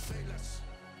 Say less.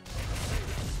 Say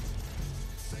less.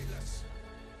 Say less.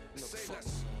 Say less.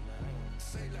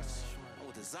 Say less.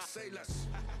 Say less.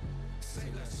 Say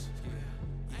less.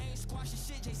 I ain't squashing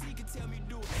shit, JC can tell me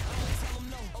do it. I don't tell them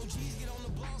no. OGs get on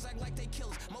the blogs, act like they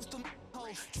killers. Most of them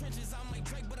hoes. Trenches, I'm like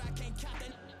Drake, but I can't count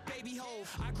that baby hole.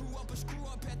 I grew up a screw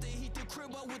up at the heat the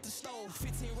crib up with the stove.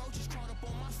 15 roaches crawled up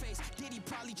on my face. Did he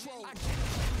probably troll? I get it,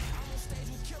 I'm on stage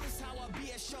with killers, how I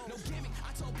be at show. No gimmick,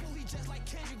 I told Pooh he just like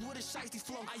Kendrick with a shiesty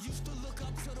flow. I used to look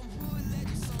up to them hood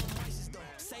legends, some vices though.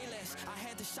 Say less, I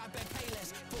had to shop at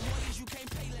Payless. For lawyers, you can't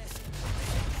pay less.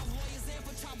 I got lawyers and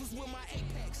for choppers with my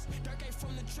Apex. Dirk ain't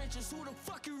from the trenches, who the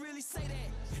fuck you really say that?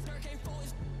 Dirk ain't for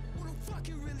his, who the fuck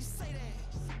you really say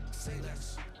that? Say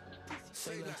less.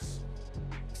 Say less.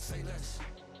 Say less.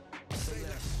 Say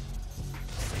less.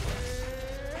 Say less.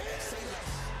 Say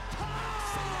less.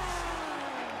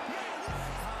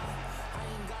 I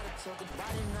ain't gotta talk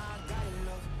about it now, I got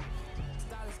enough.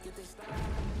 Stylists get their style.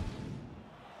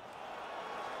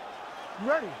 You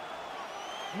ready?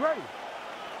 You ready?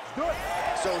 Let's do it.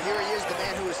 So here he is, the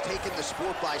man who has taken the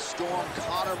sport by storm,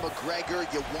 Conor McGregor.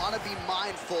 You want to be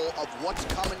mindful of what's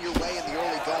coming your way in the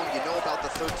early going. You know about the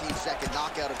 13-second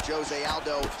knockout of Jose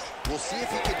Aldo. We'll see if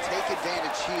he can take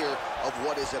advantage here of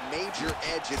what is a major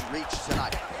edge and reach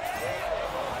tonight.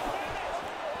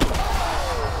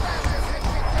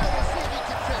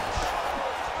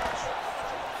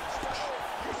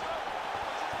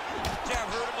 Jab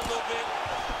hurt him a little bit.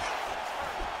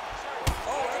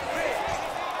 Oh, that's big.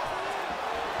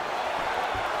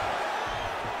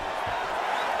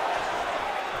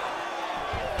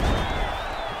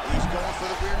 He's going for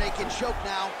the rear naked choke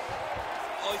now.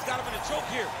 Oh, he's got him in a choke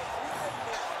here.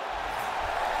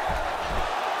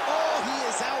 Oh, he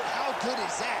is out. How good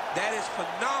is that? That is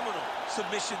phenomenal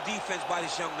submission defense by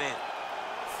this young man.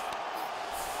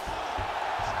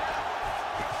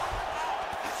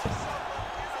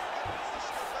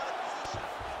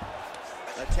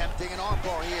 Attempting an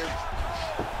armbar here.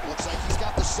 Looks like he's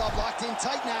got the sub locked in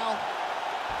tight now.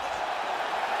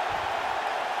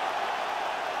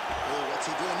 Oh, what's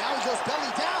he doing now? He goes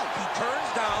belly down. He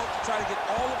turns down to try to get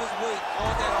all of his weight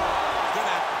on that arm. Then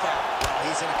after tap.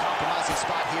 He's in a compromising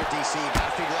spot here, DC. Got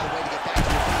to figure out a way to get back to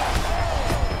your feet.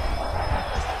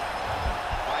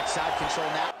 Right side control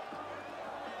now.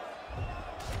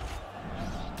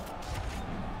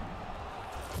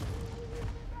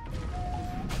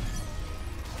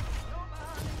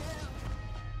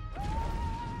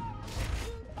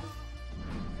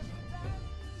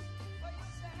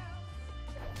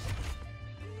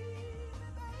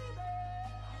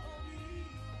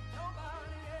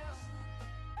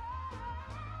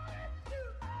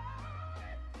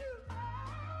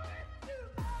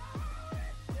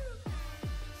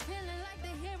 Feeling like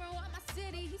the hero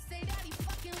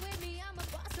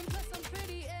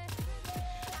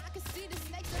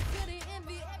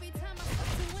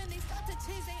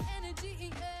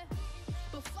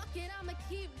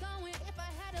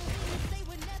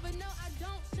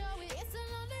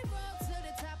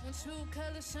true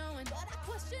colors showing. But I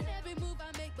question every move I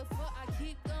make before I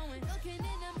keep going. Looking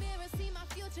in the mirror, see my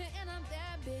future, and I'm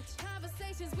that bitch.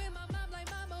 Conversations with my mom like,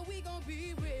 mama, we gon'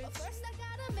 be rich. But first I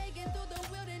gotta make it through the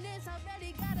wilderness.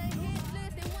 Already got a hit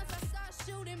list, and once I start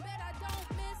shooting, bet I don't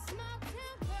miss. Small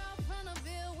town girl from the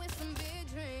Ville with some big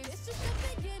dreams. It's just the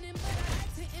beginning, but I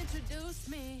like to introduce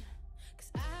me. Cause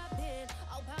I've been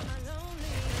all by my lonely.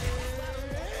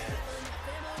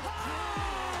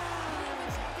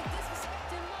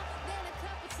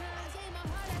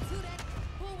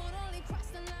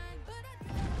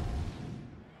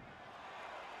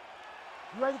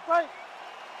 You ready to fight?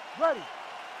 Ready.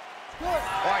 Good.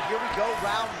 All right, here we go,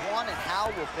 round one, and how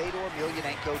will Fedor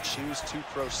Emelianenko choose to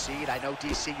proceed? I know,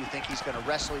 DC, you think he's going to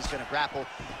wrestle, he's going to grapple.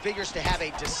 Figures to have a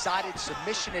decided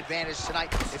submission advantage tonight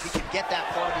if he can get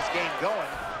that part of his game going.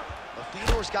 But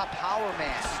Fedor's got power,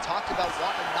 man. He talked about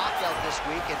wanting a knockout this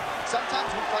week, and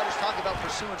sometimes when fighters talk about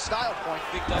pursuing style point,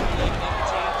 Big double leg never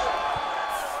change.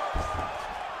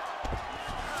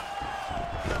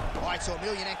 All right, so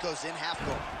Emelianenko's in half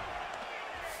guard.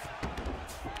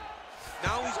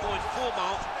 Now he's going full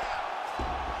mount.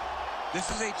 This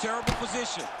is a terrible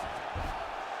position.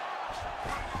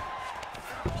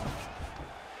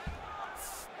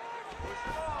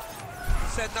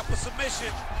 Setting up a submission.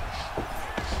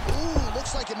 Ooh,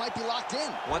 looks like it might be locked in.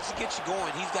 Once he gets you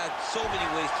going, he's got so many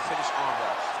ways to finish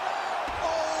armbars.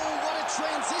 Oh, what a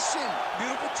transition.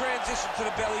 Beautiful transition to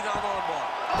the belly down armbar.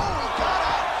 Oh, he got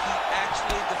up. He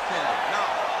actually defended. Now,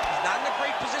 he's not in a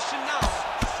great position now,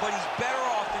 but he's better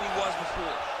off than he was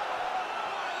before.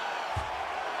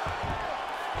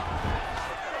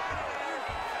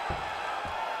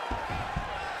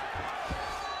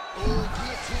 Ooh,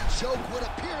 guillotine choke would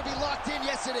appear to be locked in.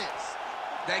 Yes, it is.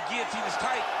 That guillotine is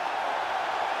tight.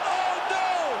 Oh,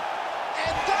 no!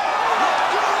 And that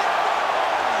good.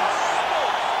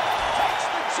 Takes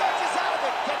the judges out of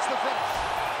it. Gets the finish.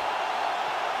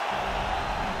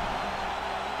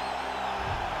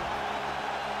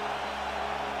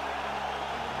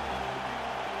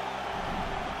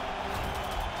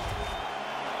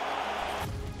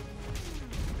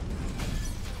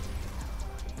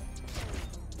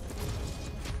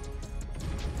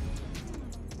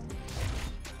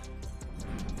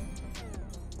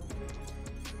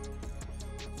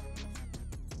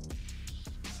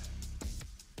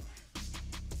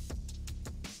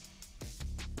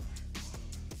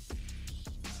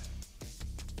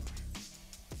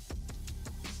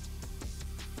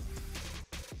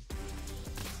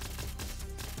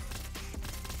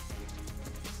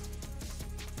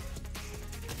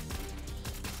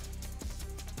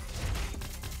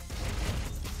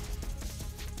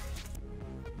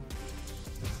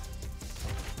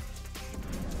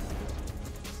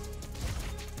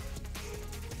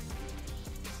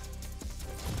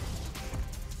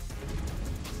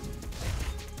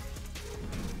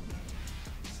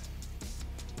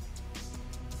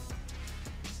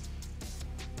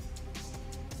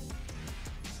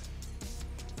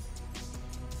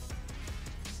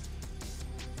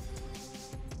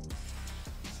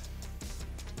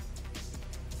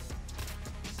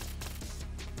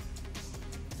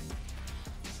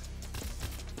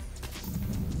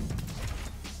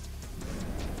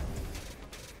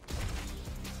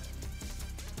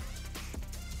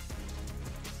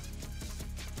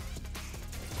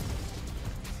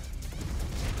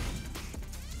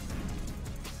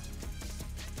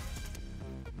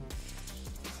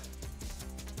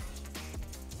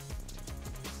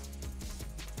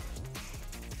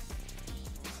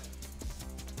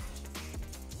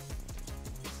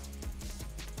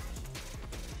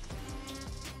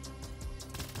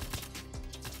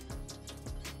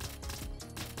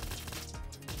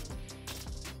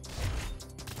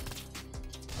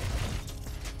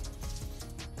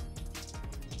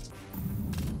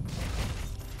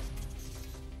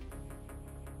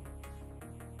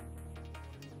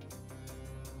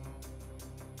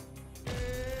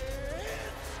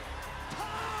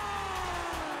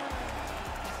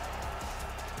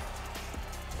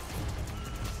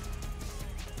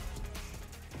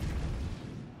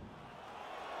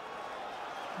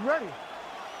 You ready?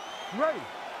 You ready?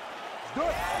 Let's do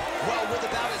it. Well, with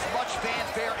about as much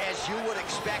fanfare as you would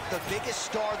expect, the biggest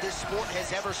star this sport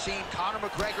has ever seen, Conor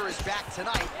McGregor, is back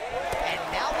tonight. And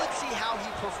now let's see how he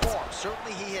performs.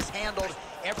 Certainly he has handled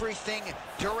everything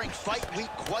during fight week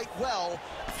quite well.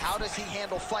 How does he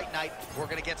handle fight night? We're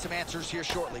going to get some answers here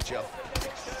shortly, Joe.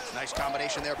 Nice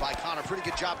combination there by Conor. Pretty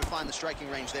good job to find the striking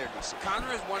range there, DC.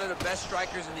 Conor is one of the best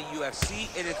strikers in the UFC,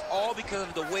 and it's all because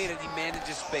of the way that he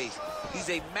manages space. He's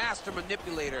a master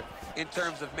manipulator in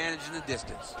terms of managing the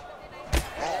distance.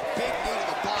 Oh, big knee to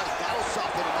the body. That'll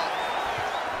soften him up.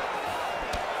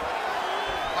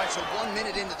 So 1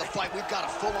 minute into the fight, we've got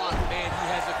a full-on... Man, he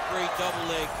has a great double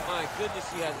leg. My goodness,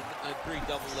 he has a great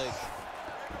double leg.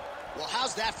 Well,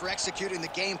 how's that for executing the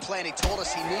game plan? He told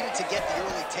us he needed to get the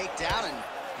early takedown, and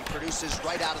he produces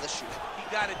right out of the chute. He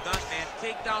got it done, man.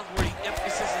 Takedowns were the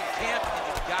emphasis in camp, and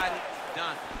he got it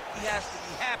done. He has to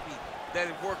be happy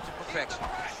that it worked to perfection.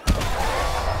 I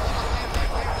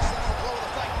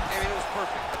mean, it was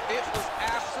perfect. It was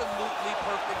absolutely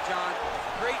perfect, John.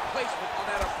 Great placement on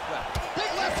that uppercut.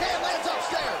 Big left hand lands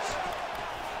upstairs.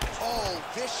 Oh,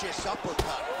 vicious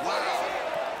uppercut. Wow.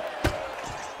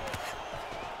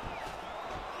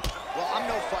 Well, I'm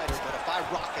no fighter, but if I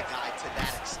rock a guy to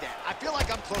that extent, I feel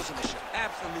like I'm closing the show.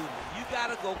 Absolutely. You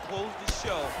gotta go close the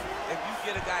show if you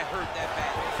get a guy hurt that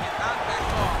bad. And not back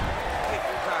off. Take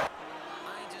your time.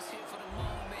 I ain't just here for the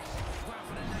moment. Grind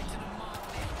from the night to the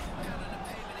morning. Pound on the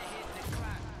pavement and hitting the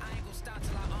clock. I ain't gonna stop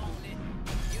till I own it.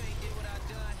 You ain't did what I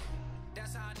done.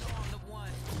 That's how I know I'm the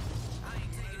one. I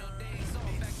ain't taking no days off.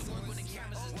 Back to work when the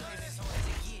cameras is done. As hard as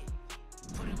it get.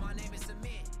 Putting my name in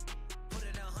cement. Put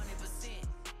it 100%.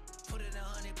 Put it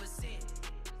 100%.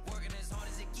 Working as hard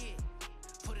as it get.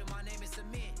 Putting my name in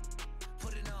cement.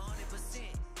 Put it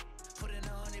 100%. Put it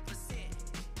 100%.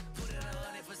 Put it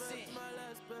 100%. My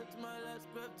last breath, my last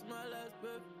breath, my last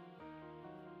breath.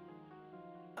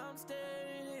 I'm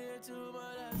staying here to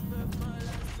my last breath, my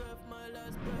last breath, my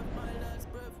last breath, my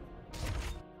last breath.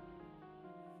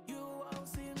 You won't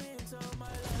see me until my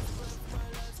last breath, my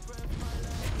last breath, my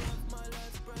last breath, my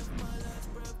last breath, my last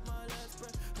breath, my last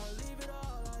breath. I'll leave it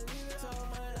all, I'll leave it all.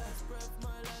 My last breath,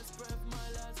 my last breath, my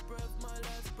last breath, my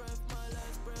last breath, my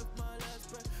last breath, my last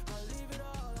breath. I'll leave it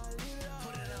all, I'll leave it all.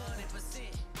 Put it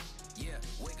 100%. Yeah,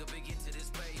 wake up and get to this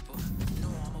paper.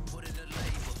 Know I'ma put in the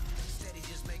labor. Steady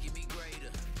just making me greater.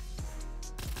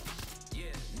 Yeah,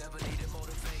 never needed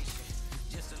motivation.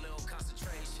 Just a little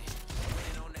concentration.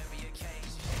 Winning on every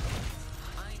occasion.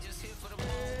 I ain't just here for the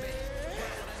moment.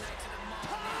 Work from the night to the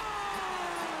morning.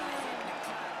 Hitting the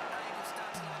clock. I ain't gonna stop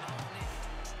till I own it.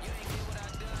 You ain't get what I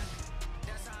done.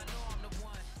 That's how I know I'm the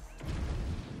one.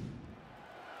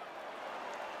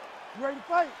 You ready to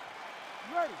fight?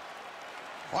 You ready?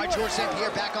 All right, George St.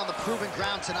 Pierre back on the proven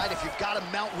ground tonight. If you've got a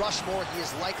Mount Rushmore, he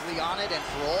is likely on it. And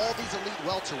for all these elite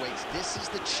welterweights, this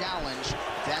is the challenge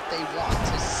that they want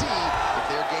to see if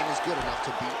their game is good enough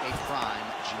to beat a prime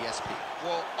GSP.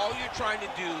 Well, all you're trying to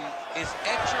do is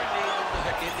etch your name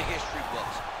in the history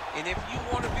books. And if you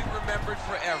want to be remembered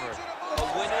forever, a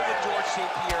winner with George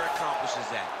St. Pierre accomplishes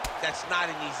that. That's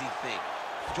not an easy thing.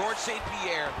 George St.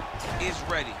 Pierre is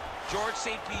ready. George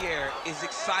St. Pierre is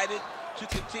excited to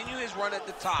continue his run at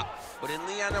the top. But in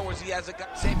Leon Edwards, he has a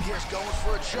guy. St. Pierre's going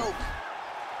for a choke.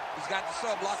 He's got the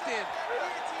sub locked in.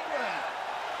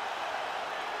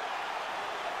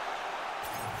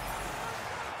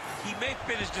 He may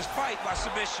finish this fight by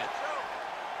submission.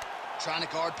 Trying to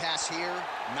guard pass here,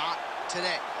 not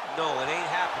today. No, it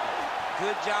ain't happening.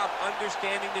 Good job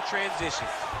understanding the transition.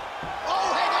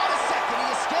 Oh, hang on a second, he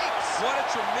escapes. What a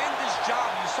tremendous job.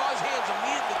 You saw his hands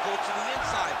immediately go to the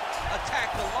inside.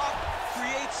 Attack the lock,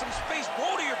 create some space,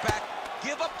 roll to your back,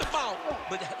 give up the mount,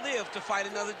 but live to fight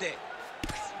another day.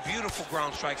 Beautiful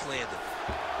ground strikes landed.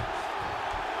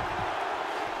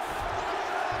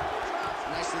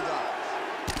 Nicely done.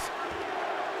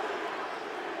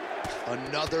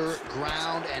 Another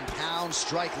ground and pound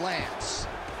strike lands.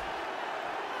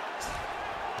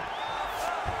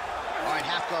 All right,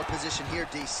 half guard position here,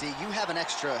 DC. You have an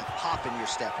extra hop in your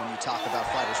step when you talk about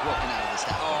fighters working out of this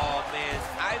half guard. Oh, man,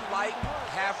 I like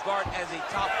half guard as a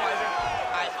top fighter.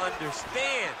 I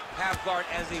understand half guard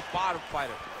as a bottom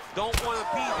fighter. Don't want to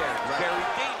be there. It's very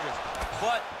dangerous.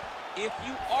 But if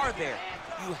you are there,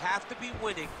 you have to be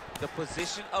winning the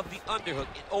position of the underhook.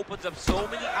 It opens up so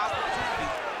many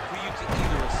opportunities for you to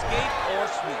either escape or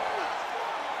sweep.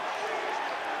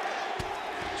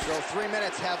 So 3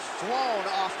 minutes have flown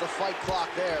off the fight clock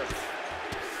there.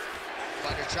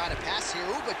 Fighter trying to pass here,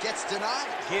 ooh, but gets denied.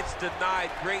 Gets denied.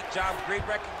 Great job, great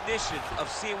recognition of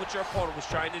seeing what your opponent was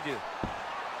trying to do.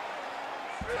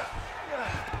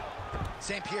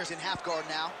 St. Pierre's in half guard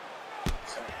now.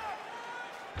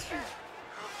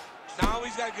 Now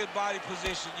he's got good body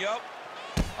position, yup.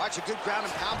 All right, it's a good ground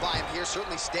and pound by him here,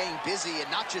 certainly staying busy,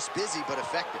 and not just busy, but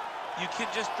effective. You can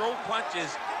just throw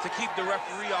punches to keep the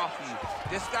referee off of you.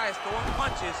 This guy is throwing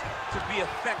punches to be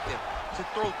effective, to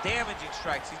throw damaging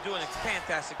strikes. He's doing a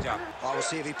fantastic job. Well, we'll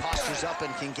see if he postures up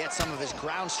and can get some of his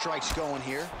ground strikes going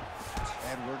here.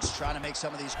 Edwards trying to make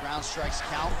some of these ground strikes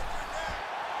count.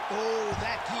 Oh,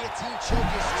 that guillotine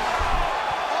choke is tough.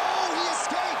 Oh, he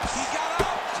escapes. He got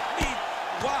out. I mean,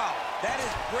 wow, that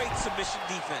is great submission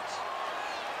defense.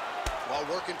 Well,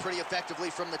 Oh, working pretty effectively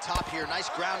from the top here. Nice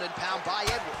ground and pound by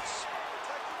Edwards.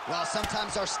 Well,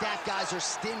 sometimes our stat guys are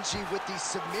stingy with these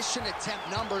submission attempt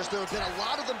numbers. There have been a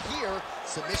lot of them here.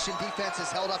 Submission defense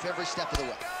has held up every step of the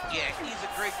way. Yeah, he's a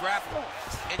great grappler,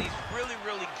 and he's really,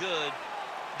 really good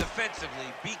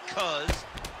defensively because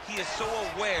he is so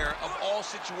aware of all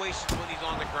situations when he's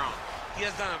on the ground. He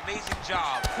has done an amazing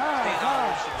job staying out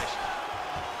of submission.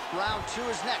 Round 2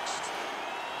 is next.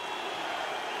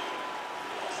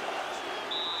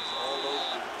 All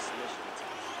over the submission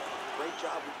attempts. Great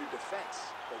job with your defense,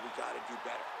 but we got to do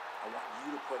better. I want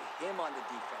you to put him on the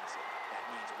defensive. That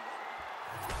means we got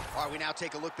to. All right, we now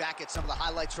take a look back at some of the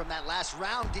highlights from that last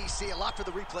round, DC. A lot for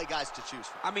the replay guys to choose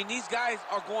from. I mean, these guys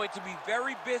are going to be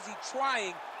very busy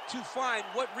trying to find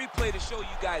what replay to show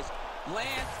you guys. Lance.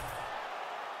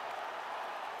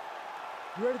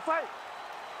 You ready to fight?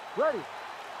 Ready.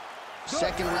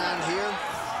 Second round here.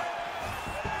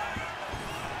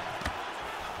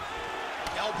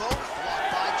 Elbow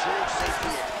blocked by George St.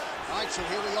 Pierre. All right, so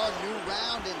here we are, new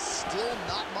round, and still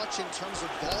not much in terms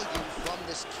of volume from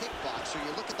this kickboxer.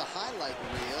 You look at the highlight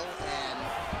reel, and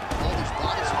all these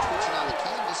bodies are twitching on the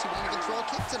canvas. He won't even throw a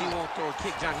kick tonight. He won't throw a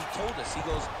kick, John. He told us. He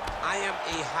goes, I am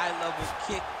a high-level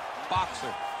kick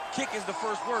boxer. Kick is the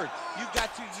first word. You've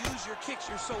got to use your kicks.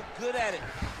 You're so good at it.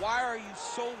 Why are you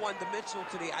so one-dimensional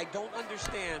today? I don't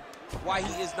understand why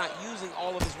he is not using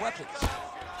all of his weapons.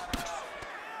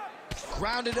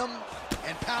 Grounded him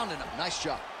and pounded him. Nice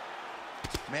job.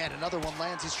 Man, another one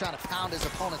lands. He's trying to pound his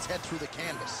opponent's head through the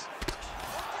canvas.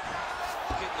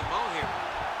 Getting him out here.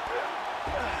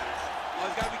 Oh,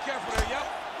 he's got to be careful there, yep.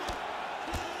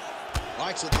 All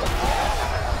right, so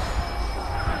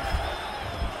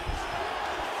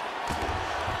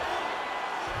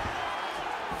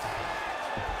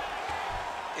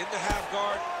in the half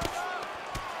guard.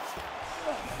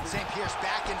 St. Pierre's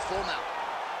back in full mount.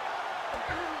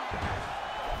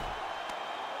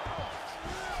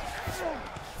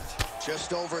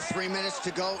 Just over 3 minutes to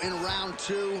go in round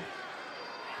 2.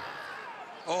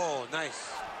 Oh, nice.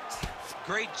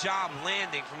 Great job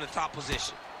landing from the top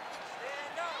position.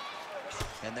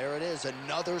 And there it is,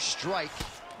 another strike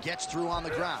gets through on the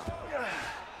ground.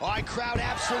 All right, crowd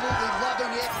absolutely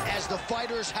loving it as the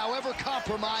fighters, however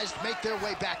compromised, make their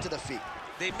way back to the feet.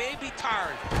 They may be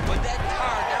tired, but that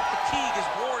fatigue is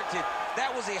warranted.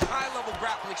 That was a high-level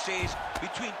grappling exchange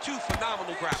between two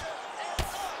phenomenal grapplers.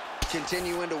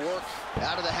 Continuing to work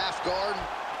out of the half guard.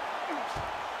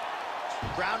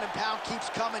 Ground and pound keeps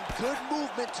coming. Good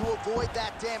movement to avoid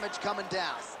that damage coming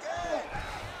down.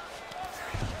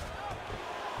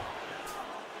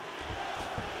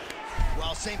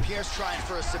 Well, St. Pierre's trying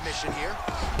for a submission here.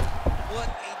 What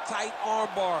a tight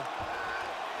armbar.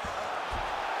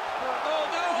 Oh,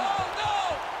 no! Oh, no!